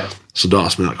now. Yeah. So don't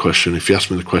ask me that question. If you ask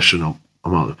me the question,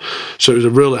 I'm out. So it was a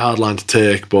really hard line to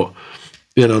take, but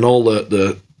and all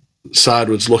the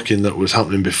sideways looking that was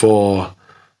happening before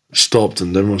stopped,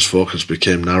 and everyone's focus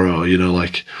became narrow.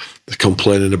 Like the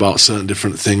complaining about certain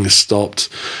different things stopped,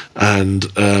 and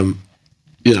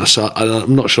so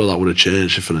I'm not sure that would have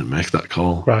changed if I didn't make that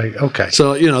call. Right. Okay.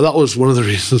 So that was one of the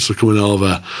reasons for coming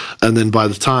over, and then by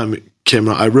the time it came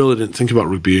out, I really didn't think about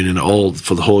rugby union at all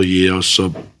for the whole year. I was so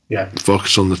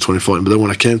focused on the 2014. But then when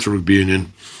I came to rugby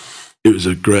union, it was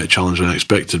a great challenge than I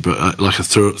expected, but I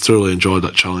thoroughly enjoyed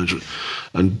that challenge.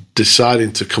 And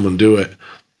deciding to come and do it,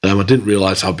 I didn't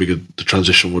realise how big the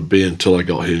transition would be until I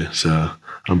got here. So,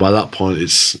 and by that point,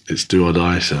 it's do or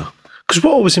die. So, because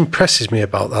what always impresses me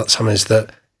about that, Sam, is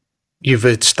that you've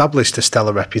established a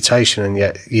stellar reputation, and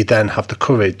yet you then have the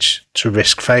courage to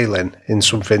risk failing in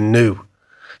something new.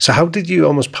 So, how did you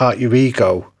almost part your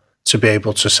ego to be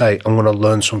able to say, I'm going to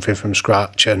learn something from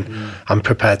scratch, and I'm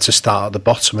prepared to start at the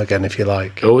bottom again, if you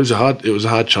like? It was a hard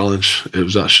challenge. It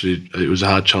was a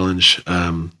hard challenge.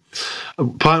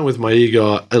 Parting with my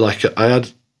ego,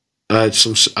 I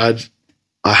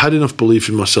had enough belief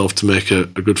in myself to make a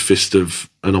good fist of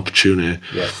an opportunity.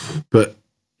 Yeah. But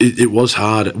it was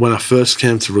hard. When I first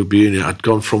came to rugby union, I'd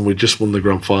gone from, we just won the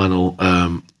grand final,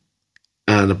 and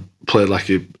I played like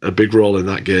a big role in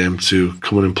that game, to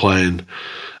coming and playing.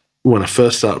 When I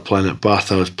first started playing at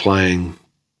Bath, I was playing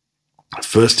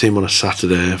first team on a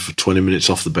Saturday for 20 minutes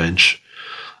off the bench,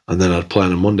 and then I'd play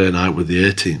on a Monday night with the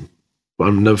A team. But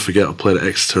I'll never forget, I played at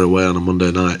Exeter away on a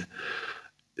Monday night.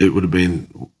 It would have been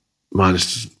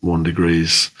 -1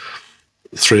 degrees,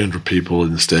 300 people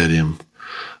in the stadium,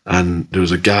 and there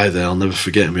was a guy there, I'll never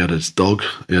forget him. He had his dog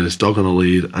on a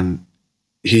lead, and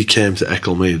he came to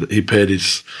heckle me. He paid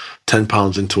his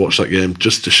 £10 in to watch that game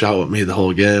just to shout at me the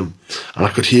whole game, and I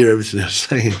could hear everything he was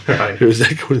saying. Right. It was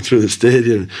echoing through the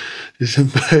stadium. He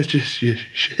said, "Burgess, you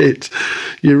shit,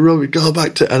 you rubbish, go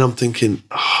back to..." And I'm thinking,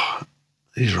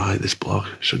 he's right, this bloke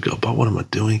should go back. What am I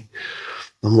doing?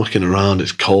 I'm looking around,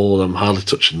 it's cold, I'm hardly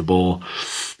touching the ball.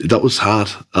 That was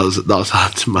hard. That was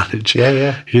hard to manage.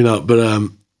 Yeah. But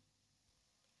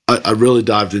I really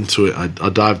dived into it. I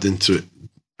dived into it.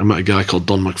 I met a guy called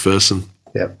Don McPherson.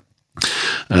 Yep.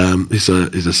 He's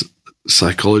a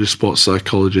psychologist, sports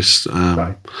psychologist.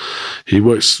 Right. He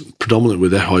works predominantly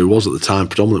with he was at the time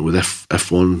predominantly with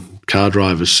F1 car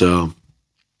drivers. So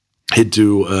he'd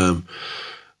do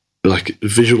like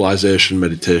visualization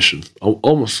meditation,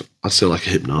 almost I'd say like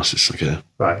a hypnosis. Okay.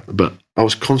 Right. But I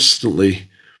was constantly,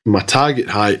 my target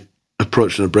height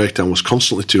approaching a breakdown was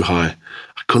constantly too high.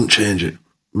 I couldn't change it.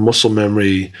 Muscle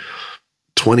memory.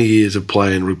 20 years of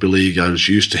playing rugby league, I was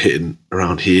used to hitting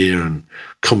around here and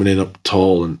coming in up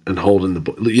tall and holding the...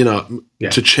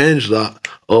 To change that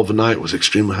overnight was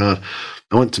extremely hard.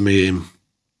 I went to meet him.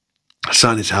 I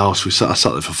sat in his house. I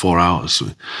sat there for 4 hours.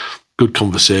 Good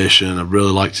conversation. I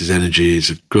really liked his energy. He's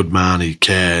a good man. He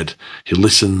cared. He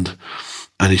listened.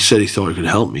 And he said he thought he could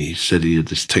help me. He said he had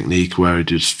this technique where he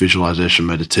did visualization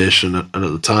meditation. And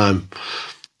at the time,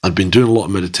 I'd been doing a lot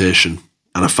of meditation,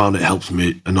 and I found it helped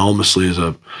me enormously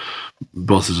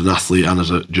both as an athlete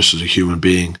and just as a human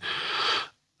being.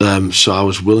 So I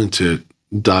was willing to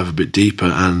dive a bit deeper.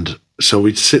 And so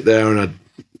we'd sit there and I'd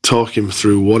talk him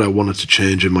through what I wanted to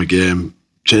change in my game,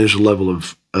 change the level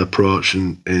of approach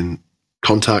in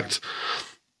contact.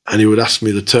 And he would ask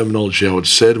me the terminology I would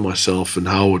say to myself and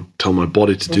how I would tell my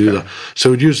body to do that.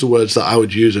 So he'd use the words that I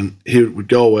would use, and he would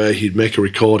go away, he'd make a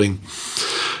recording.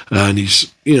 And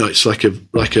he's, it's like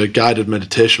a guided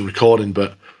meditation recording,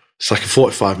 but it's like a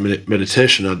 45-minute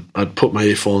meditation. I'd put my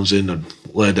earphones in, I'd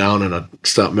lay down and I'd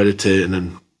start meditating,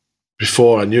 and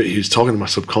before I knew it, he was talking to my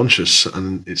subconscious,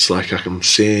 and it's like I'm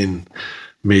seeing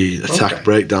me attack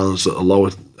breakdowns at a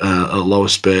lower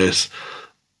space.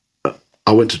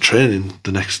 I went to training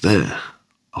the next day.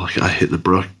 I hit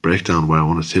the breakdown where I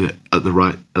wanted to hit it at the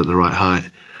right height.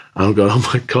 And I'm going, oh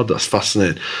my God, that's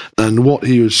fascinating. And what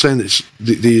he was saying is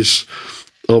these,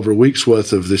 over a week's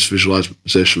worth of this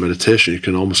visualization meditation, you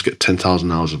can almost get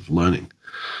 10,000 hours of learning,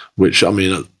 which, I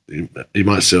mean, you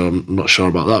might say, I'm not sure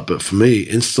about that, but for me,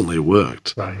 instantly it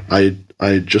worked. Right. I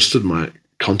adjusted my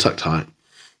contact height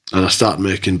and I started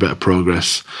making better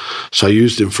progress. So I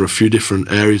used him for a few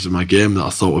different areas of my game that I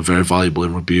thought were very valuable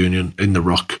in rugby union, in the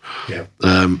ruck,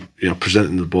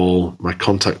 presenting the ball, my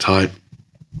contact height,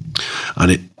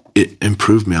 and it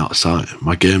improved me outside.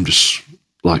 My game just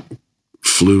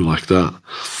flew like that.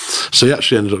 So he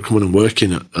actually ended up coming and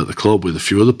working at the club with a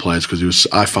few other players because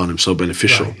I found him so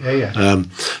beneficial. Right.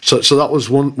 So that was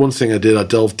one thing I did. I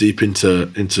delved deep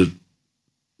into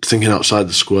thinking outside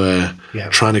the square,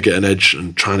 trying to get an edge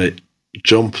and trying to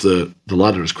jump the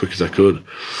ladder as quick as I could.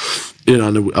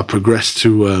 And I progressed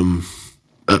to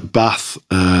at Bath.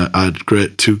 I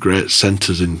had two great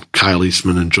centres in Kyle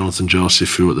Eastman and Jonathan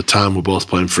Joseph, who at the time were both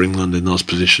playing for England in those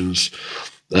positions.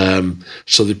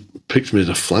 So they picked me as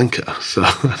a flanker, so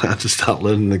I had to start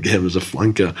learning the game as a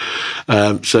flanker.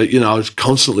 I was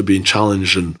constantly being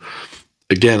challenged, and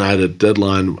again, I had a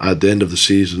deadline at the end of the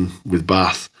season with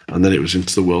Bath, and then it was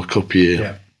into the World Cup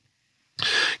year.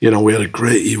 Yeah. We had a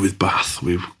great year with Bath.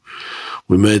 We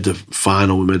made the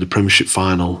final, we made the Premiership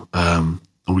final, and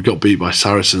we got beat by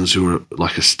Saracens, who were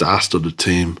like a star-studded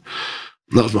team.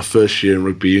 That was my first year in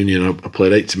rugby union. I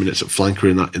played 80 minutes at flanker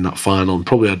in that final, and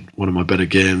probably had one of my better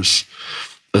games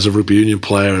as a rugby union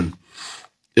player. And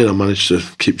managed to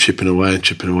keep chipping away,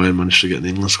 and managed to get in the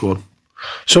England squad.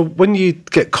 So when you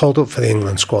get called up for the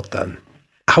England squad, then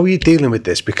how are you dealing with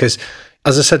this? Because,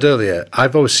 as I said earlier,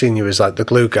 I've always seen you as like the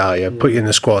glue guy. I put you in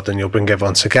the squad, and you'll bring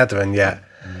everyone together. And yet,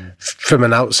 from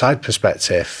an outside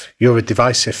perspective, you're a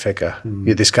divisive figure.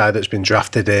 You're this guy that's been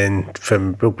drafted in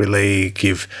from rugby league.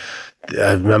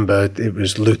 I remember it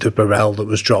was Luther Burrell that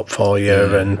was dropped for you,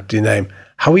 and you name.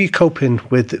 How are you coping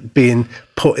with being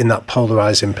put in that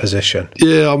polarising position?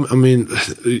 Yeah, I mean,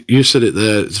 you said it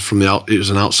there. It was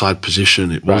an outside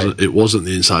position. It wasn't. It wasn't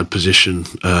the inside position.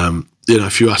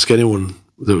 If you ask anyone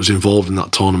that was involved in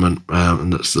that tournament,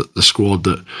 and that's the squad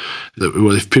that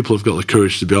if people have got the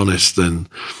courage to be honest, then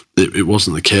it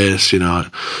wasn't the case.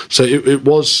 So it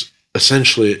was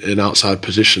essentially an outside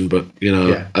position, but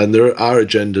and there are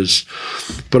agendas,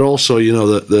 but also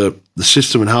the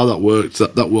system and how that worked.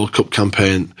 That World Cup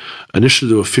campaign, initially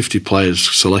there were 50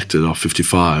 players selected, or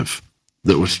 55,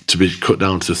 that was to be cut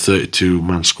down to a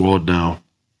 32-man squad. Now,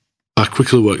 I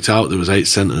quickly worked out there was 8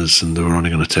 centres and they were only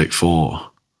going to take 4.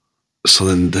 So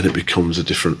then it becomes a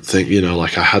different thing. I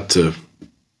had to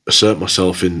assert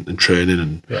myself in training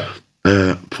and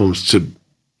to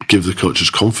give the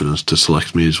coaches confidence to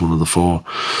select me as one of the 4.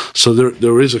 So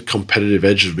there is a competitive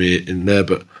edge of me in there,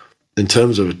 but in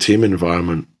terms of a team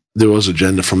environment, there was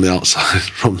agenda from the outside,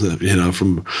 from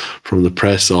the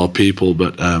press or people,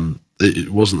 but it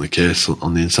wasn't the case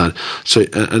on the inside. So,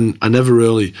 and I never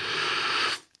really.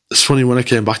 It's funny, when I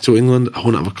came back to England, I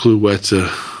wouldn't have a clue where to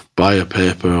buy a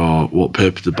paper or what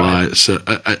paper to buy. So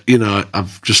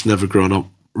I've just never grown up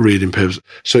reading papers.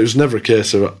 So it was never a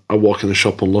case of I walk in the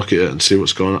shop and look at it and see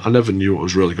what's going on. I never knew what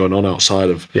was really going on outside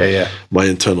of my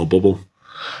internal bubble.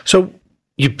 So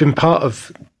you've been part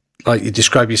of, like you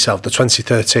describe yourself, the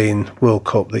 2013 World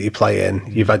Cup that you play in.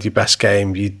 You've had your best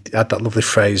game. You had that lovely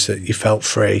phrase that you felt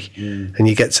free, and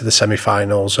you get to the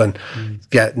semi-finals and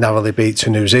get narrowly beat to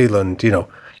New Zealand.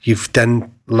 You've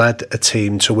then led a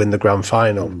team to win the grand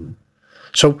final.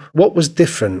 So what was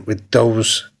different with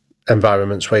those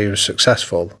environments where you were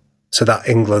successful to that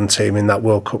England team in that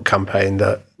World Cup campaign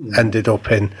that ended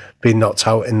up in being knocked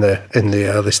out in the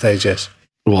early stages?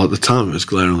 Well, at the time it was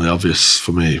glaringly obvious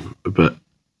for me, but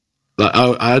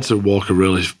I had to walk a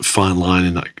really fine line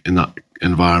in that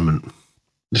environment.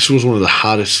 This was one of the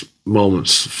hardest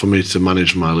moments for me to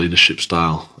manage my leadership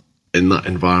style in that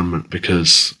environment,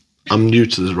 because I'm new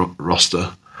to the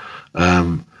roster,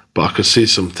 but I could see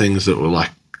some things that were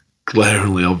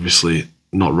glaringly, obviously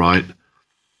not right.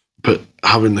 But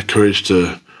having the courage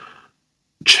to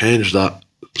change that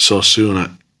so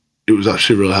soon, it was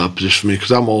actually a really hard position for me,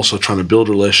 because I'm also trying to build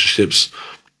relationships,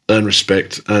 earn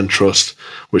respect, earn trust,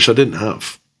 which I didn't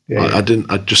have.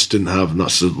 I just didn't have, and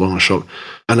that's the long and short.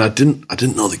 And I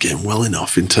didn't know the game well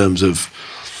enough in terms of,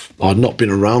 I'd not been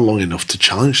around long enough to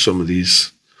challenge some of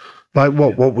these. Like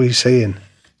what? What were you seeing?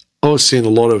 always seen a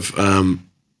lot of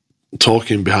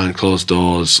talking behind closed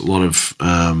doors, a lot of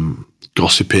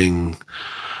gossiping,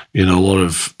 a lot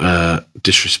of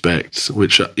disrespect,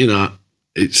 which,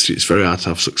 it's very hard to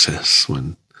have success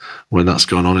when that's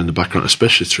going on in the background,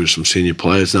 especially through some senior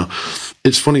players. Now,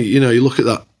 it's funny, you look at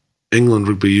that England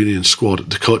Rugby Union squad,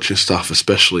 the coaching staff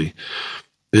especially,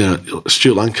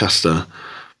 Stuart Lancaster,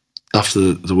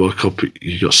 after the World Cup,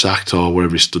 he got sacked or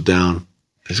wherever he stood down.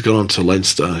 He's gone on to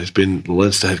Leinster. He's been the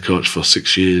Leinster head coach for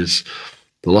 6 years.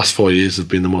 The last 4 years have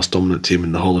been the most dominant team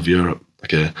in the whole of Europe.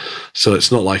 Okay, so it's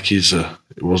not like he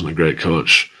wasn't a great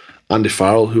coach. Andy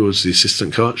Farrell, who was the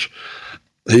assistant coach,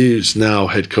 he's now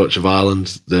head coach of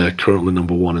Ireland. They're currently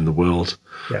number 1 in the world.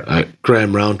 Yeah.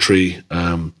 Graham Rowntree,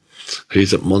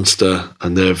 he's at Munster,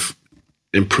 and they've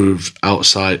improved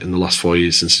outside in the last 4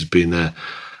 years since he's been there.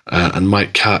 And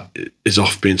Mike Catt is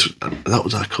off being... That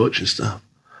was our coaching staff.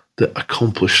 The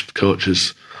accomplished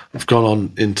coaches have gone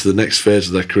on into the next phase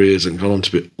of their careers and gone on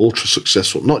to be ultra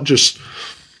successful. Not just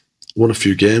won a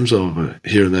few games over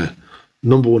here and there.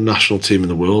 Number 1 national team in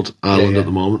the world, Ireland at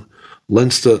the moment.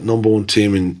 Leinster, number 1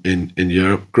 team in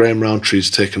Europe. Graham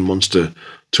Rowntree's taken Munster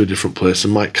to a different place,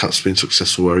 and Mike Catt's been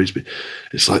successful where he's been.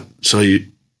 It's like, so you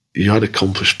had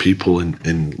accomplished people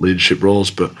in leadership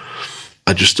roles, but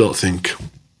I just don't think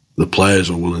the players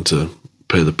are willing to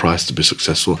pay the price to be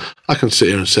successful. I can sit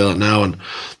here and say that now, and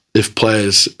if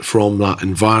players from that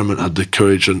environment had the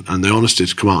courage and the honesty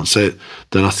to come out and say it,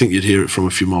 then I think you'd hear it from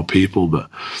a few more people. But,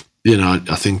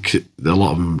 I think a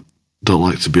lot of them don't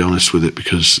like to be honest with it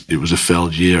because it was a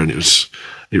failed year, and it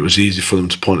was easy for them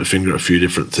to point a finger at a few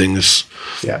different things,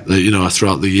 throughout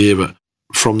the year. But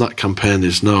from that campaign,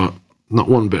 there's not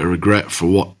one bit of regret for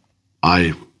what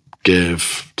I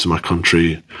gave to my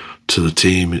country, to the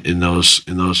team in those.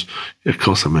 Of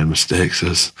course, I made mistakes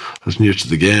as I was new to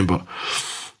the game, but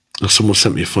someone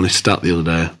sent me a funny stat the other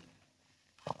day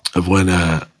of when,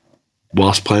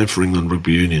 whilst playing for England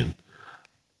Rugby Union,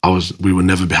 we were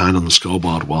never behind on the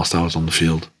scoreboard whilst I was on the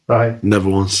field. Right. Never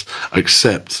once,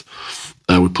 except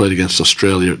we played against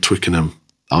Australia at Twickenham.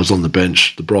 I was on the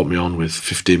bench. They brought me on with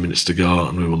 15 minutes to go,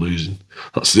 and we were losing.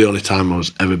 That's the only time I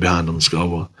was ever behind on the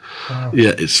scoreboard. Wow.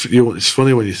 Yeah, it's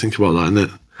funny when you think about that, isn't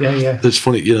it? Yeah. It's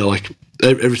funny, like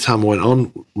every time I went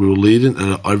on, we were leading,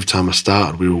 and every time I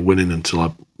started, we were winning until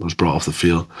I was brought off the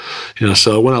field.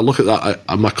 So when I look at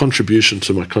that, my contribution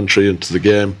to my country and to the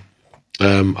game,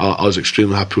 I was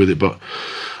extremely happy with it, but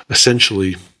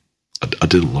essentially, I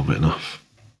didn't love it enough.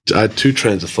 I had 2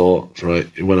 trains of thought, right?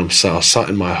 When I was sat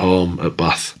in my home at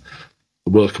Bath,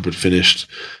 the World Cup had finished.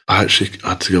 I actually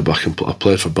had to go back and I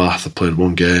played for Bath. I played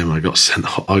 1 game. I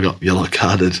got yellow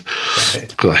carded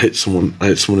because I hit someone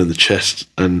in the chest,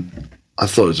 and I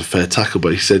thought it was a fair tackle,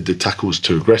 but he said the tackle was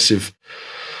too aggressive.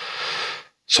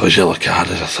 So I was yellow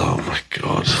carded. I thought, oh my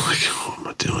God, what am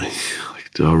I doing?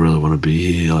 Do I really want to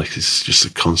be here? It's just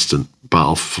a constant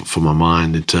battle for my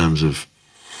mind in terms of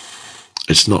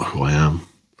it's not who I am.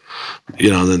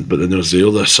 But then there was the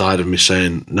other side of me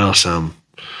saying, no, Sam,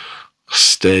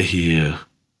 stay here,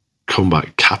 come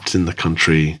back, captain the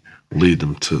country, lead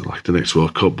them to the next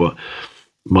World Cup. But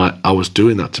I was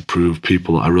doing that to prove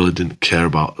people that I really didn't care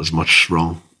about as much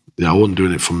wrong. I wasn't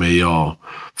doing it for me or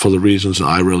for the reasons that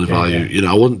I really value.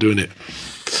 I wasn't doing it,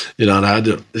 and I had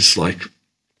this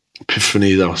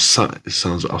epiphany that I was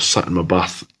sat in my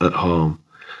bath at home,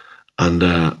 and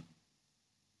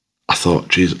I thought,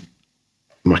 geez,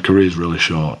 my career is really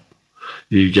short.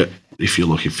 You get, if you're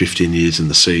lucky, 15 years in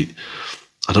the seat.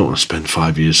 I don't want to spend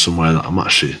 5 years somewhere that I'm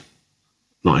actually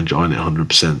not enjoying it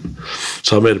 100%.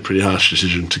 So I made a pretty harsh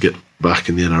decision to get back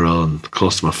in the NRL and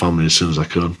close to my family as soon as I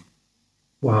could.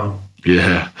 Wow.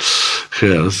 Yeah.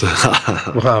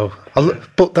 Wow.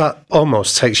 But that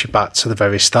almost takes you back to the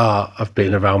very start of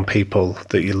being around people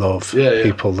that you love,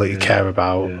 people that you care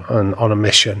about, and on a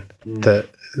mission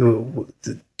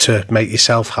to make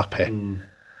yourself happy.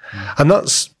 And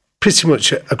that's pretty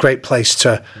much a great place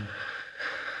to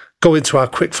go into our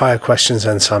quick-fire questions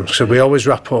then, Sam. So we always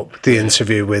wrap up the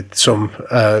interview with some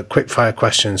quick-fire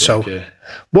questions. So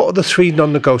what are the 3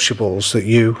 non-negotiables that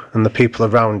you and the people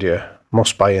around you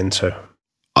must buy into?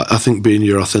 I think being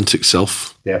your authentic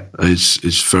self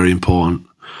is very important.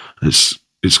 It's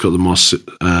got the most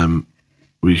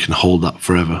where you can hold that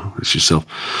forever. It's yourself.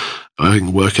 I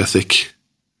think work ethic.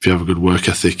 If you have a good work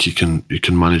ethic, you can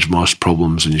manage most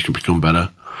problems and you can become better.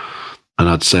 And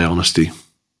I'd say honesty.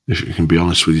 If you can be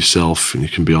honest with yourself and you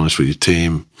can be honest with your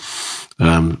team.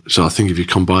 So I think if you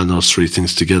combine those 3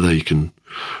 things together, you can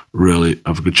really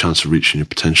have a good chance of reaching your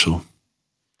potential.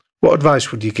 What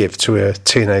advice would you give to a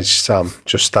teenage Sam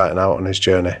just starting out on his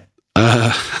journey?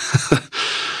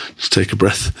 Just take a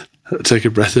breath. take a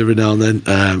breath every now and then.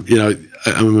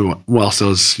 I remember whilst I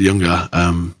was younger,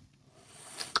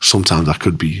 sometimes I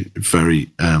could be very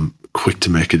quick to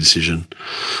make a decision.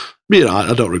 But,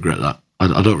 I don't regret that.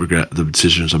 I don't regret the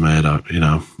decisions I made.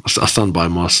 I stand by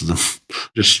most of them.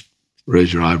 Just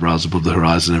raise your eyebrows above the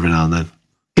horizon every now and then.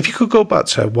 If you could go back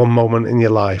to one moment in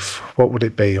your life, what would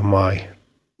it be and why?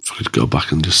 If I could go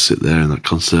back and just sit there in that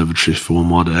conservatory for one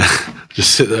more day,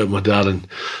 just sit there with my dad and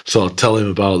sort of tell him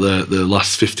about the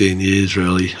last 15 years,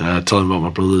 really, tell him about my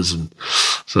brothers. And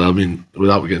so,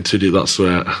 without getting too deep, that's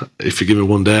where, if you give me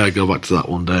one day, I go back to that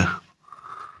one day.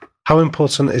 How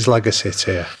important is legacy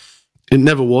to you? It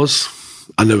never was.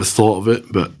 I never thought of it,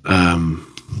 but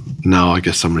now I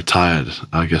guess I'm retired.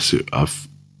 I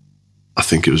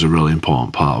think it was a really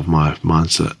important part of my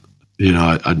mindset.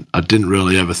 I didn't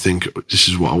really ever think this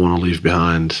is what I want to leave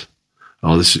behind,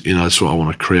 or this is what I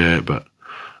want to create. But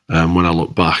when I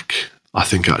look back, I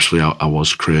think actually I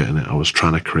was creating it. I was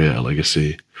trying to create a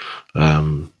legacy.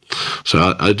 So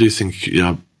I do think,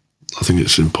 I think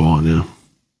it's important, yeah.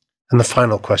 And the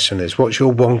final question is, what's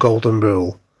your one golden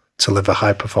rule to live a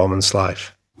high-performance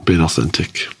life? Being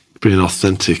authentic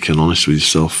and honest with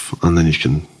yourself, and then you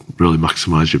can really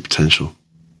maximise your potential.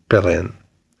 Brilliant.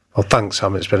 Well, thanks,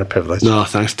 Sam. It's been a privilege. No,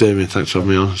 thanks, Damien. Thanks for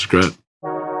having me on. It's great.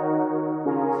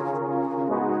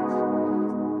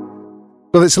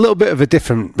 Well, it's a little bit of a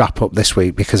different wrap-up this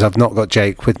week because I've not got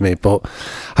Jake with me, but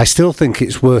I still think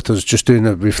it's worth us just doing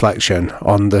a reflection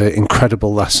on the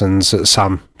incredible lessons that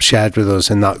Sam shared with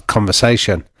us in that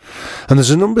conversation. And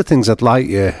there's a number of things I'd like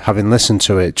you, having listened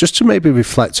to it, just to maybe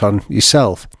reflect on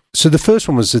yourself. So the first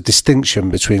one was the distinction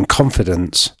between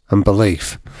confidence and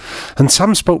belief. And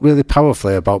Sam spoke really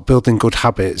powerfully about building good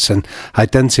habits and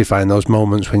identifying those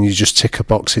moments when you just tick a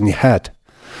box in your head.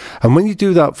 And when you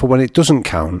do that for when it doesn't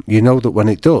count, you know that when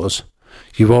it does,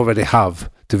 you already have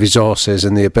the resources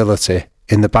and the ability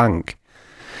in the bank.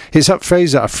 It's that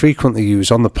phrase that I frequently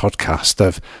use on the podcast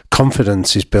of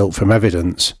confidence is built from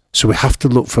evidence. So we have to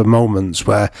look for moments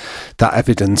where that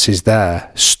evidence is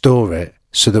there, store it,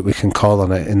 so that we can call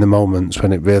on it in the moments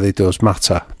when it really does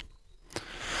matter.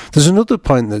 There's another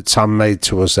point that Sam made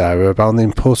to us there about the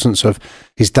importance of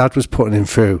his dad was putting him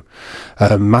through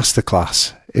a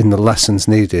masterclass in the lessons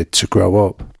needed to grow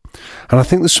up. And I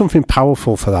think there's something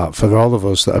powerful for that, for all of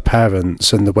us that are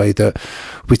parents, and the way that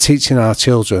we're teaching our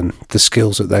children the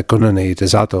skills that they're going to need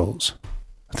as adults.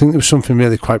 I think there was something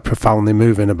really quite profoundly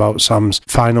moving about Sam's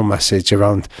final message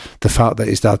around the fact that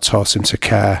his dad taught him to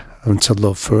care and to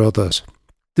love for others.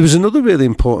 There was another really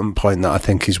important point that I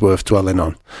think is worth dwelling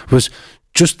on, was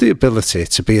just the ability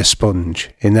to be a sponge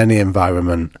in any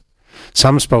environment.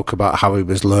 Sam spoke about how he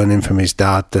was learning from his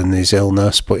dad and his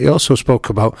illness, but he also spoke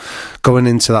about going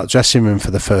into that dressing room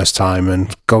for the first time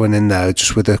and going in there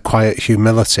just with a quiet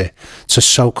humility to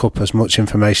soak up as much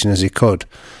information as he could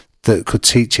that could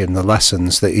teach him the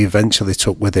lessons that he eventually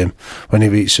took with him when he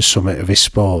reached the summit of his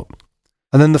sport.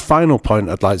 And then the final point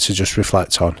I'd like to just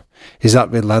reflect on is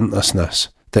that relentlessness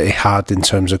that he had in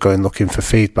terms of going looking for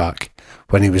feedback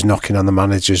when he was knocking on the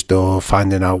manager's door,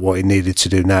 finding out what he needed to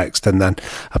do next and then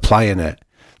applying it.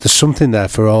 There's something there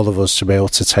for all of us to be able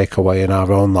to take away in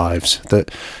our own lives,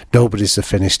 that nobody's the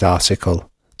finished article,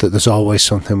 that there's always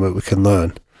something that we can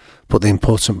learn. But the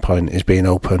important point is being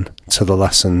open to the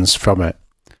lessons from it.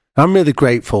 I'm really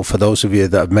grateful for those of you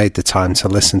that have made the time to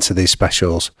listen to these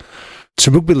specials. So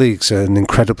rugby league's an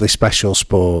incredibly special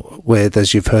sport with,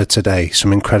 as you've heard today,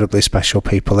 some incredibly special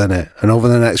people in it. And over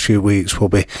the next few weeks, we'll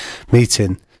be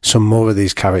meeting some more of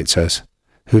these characters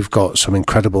who've got some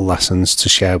incredible lessons to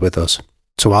share with us.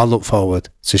 So I'll look forward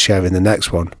to sharing the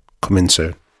next one coming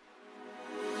soon.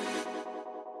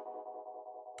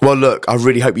 Well, look, I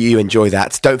really hope you enjoy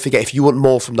that. Don't forget, if you want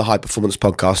more from the High Performance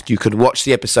Podcast, you can watch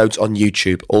the episodes on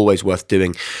YouTube, always worth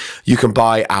doing. You can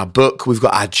buy our book. We've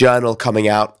got our journal coming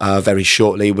out very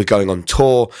shortly. We're going on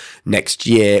tour next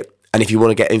year. And if you want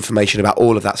to get information about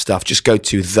all of that stuff, just go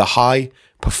to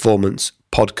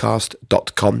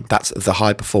thehighperformancepodcast.com. That's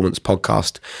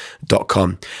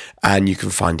thehighperformancepodcast.com. And you can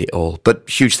find it all. But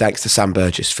huge thanks to Sam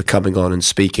Burgess for coming on and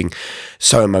speaking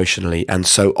so emotionally and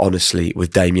so honestly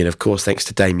with Damien. Of course, thanks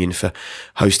to Damien for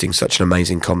hosting such an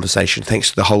amazing conversation. Thanks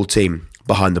to the whole team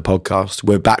behind the podcast.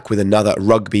 We're back with another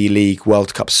Rugby League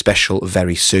World Cup special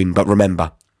very soon. But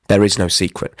remember, there is no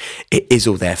secret. It is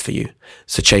all there for you.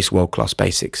 So chase world-class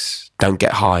basics. Don't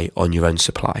get high on your own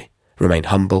supply. Remain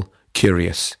humble,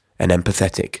 curious, and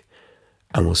empathetic.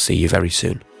 And we'll see you very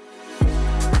soon.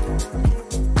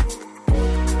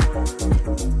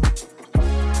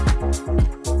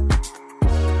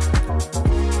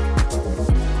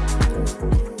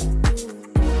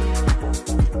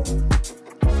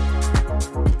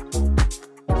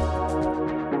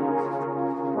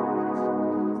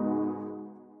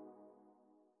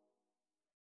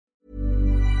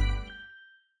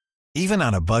 Even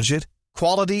on a budget,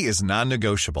 quality is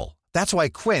non-negotiable. That's why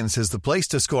Quince is the place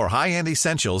to score high-end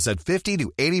essentials at 50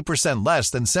 to 80% less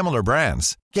than similar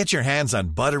brands. Get your hands on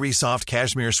buttery soft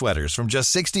cashmere sweaters from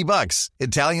just $60,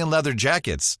 Italian leather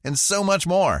jackets, and so much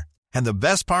more. And the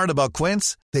best part about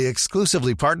Quince, they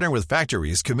exclusively partner with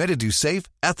factories committed to safe,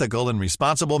 ethical, and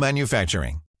responsible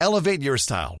manufacturing. Elevate your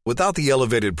style without the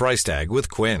elevated price tag with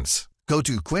Quince. Go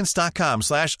to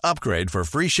quince.com/upgrade for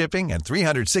free shipping and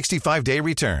 365-day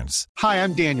returns. Hi,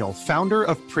 I'm Daniel, founder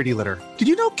of Pretty Litter. Did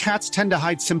you know cats tend to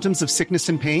hide symptoms of sickness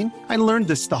and pain? I learned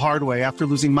this the hard way after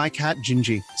losing my cat,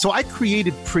 Gingy. So I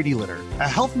created Pretty Litter, a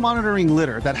health monitoring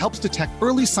litter that helps detect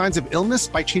early signs of illness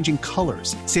by changing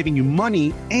colors, saving you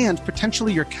money and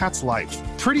potentially your cat's life.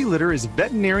 Pretty Litter is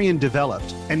veterinarian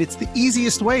developed, and it's the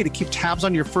easiest way to keep tabs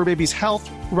on your fur baby's health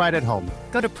right at home.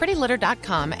 Go to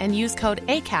prettylitter.com and use code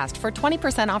ACAST for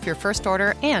 20% off your first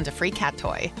order and a free cat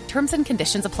toy. Terms and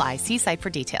conditions apply. See site for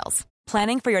details.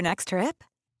 Planning for your next trip?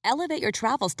 Elevate your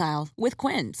travel style with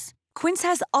Quince. Quince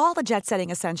has all the jet-setting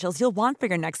essentials you'll want for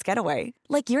your next getaway,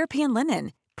 like European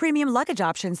linen, premium luggage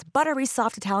options, buttery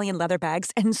soft Italian leather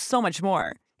bags, and so much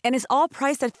more. And is all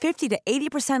priced at 50 to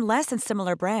 80% less than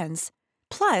similar brands.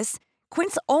 Plus,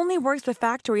 Quince only works with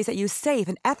factories that use safe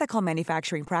and ethical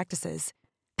manufacturing practices.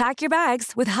 Pack your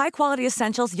bags with high-quality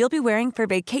essentials you'll be wearing for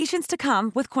vacations to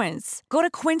come with Quince. Go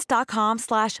to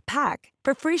quince.com/pack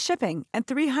for free shipping and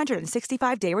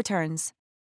 365-day returns.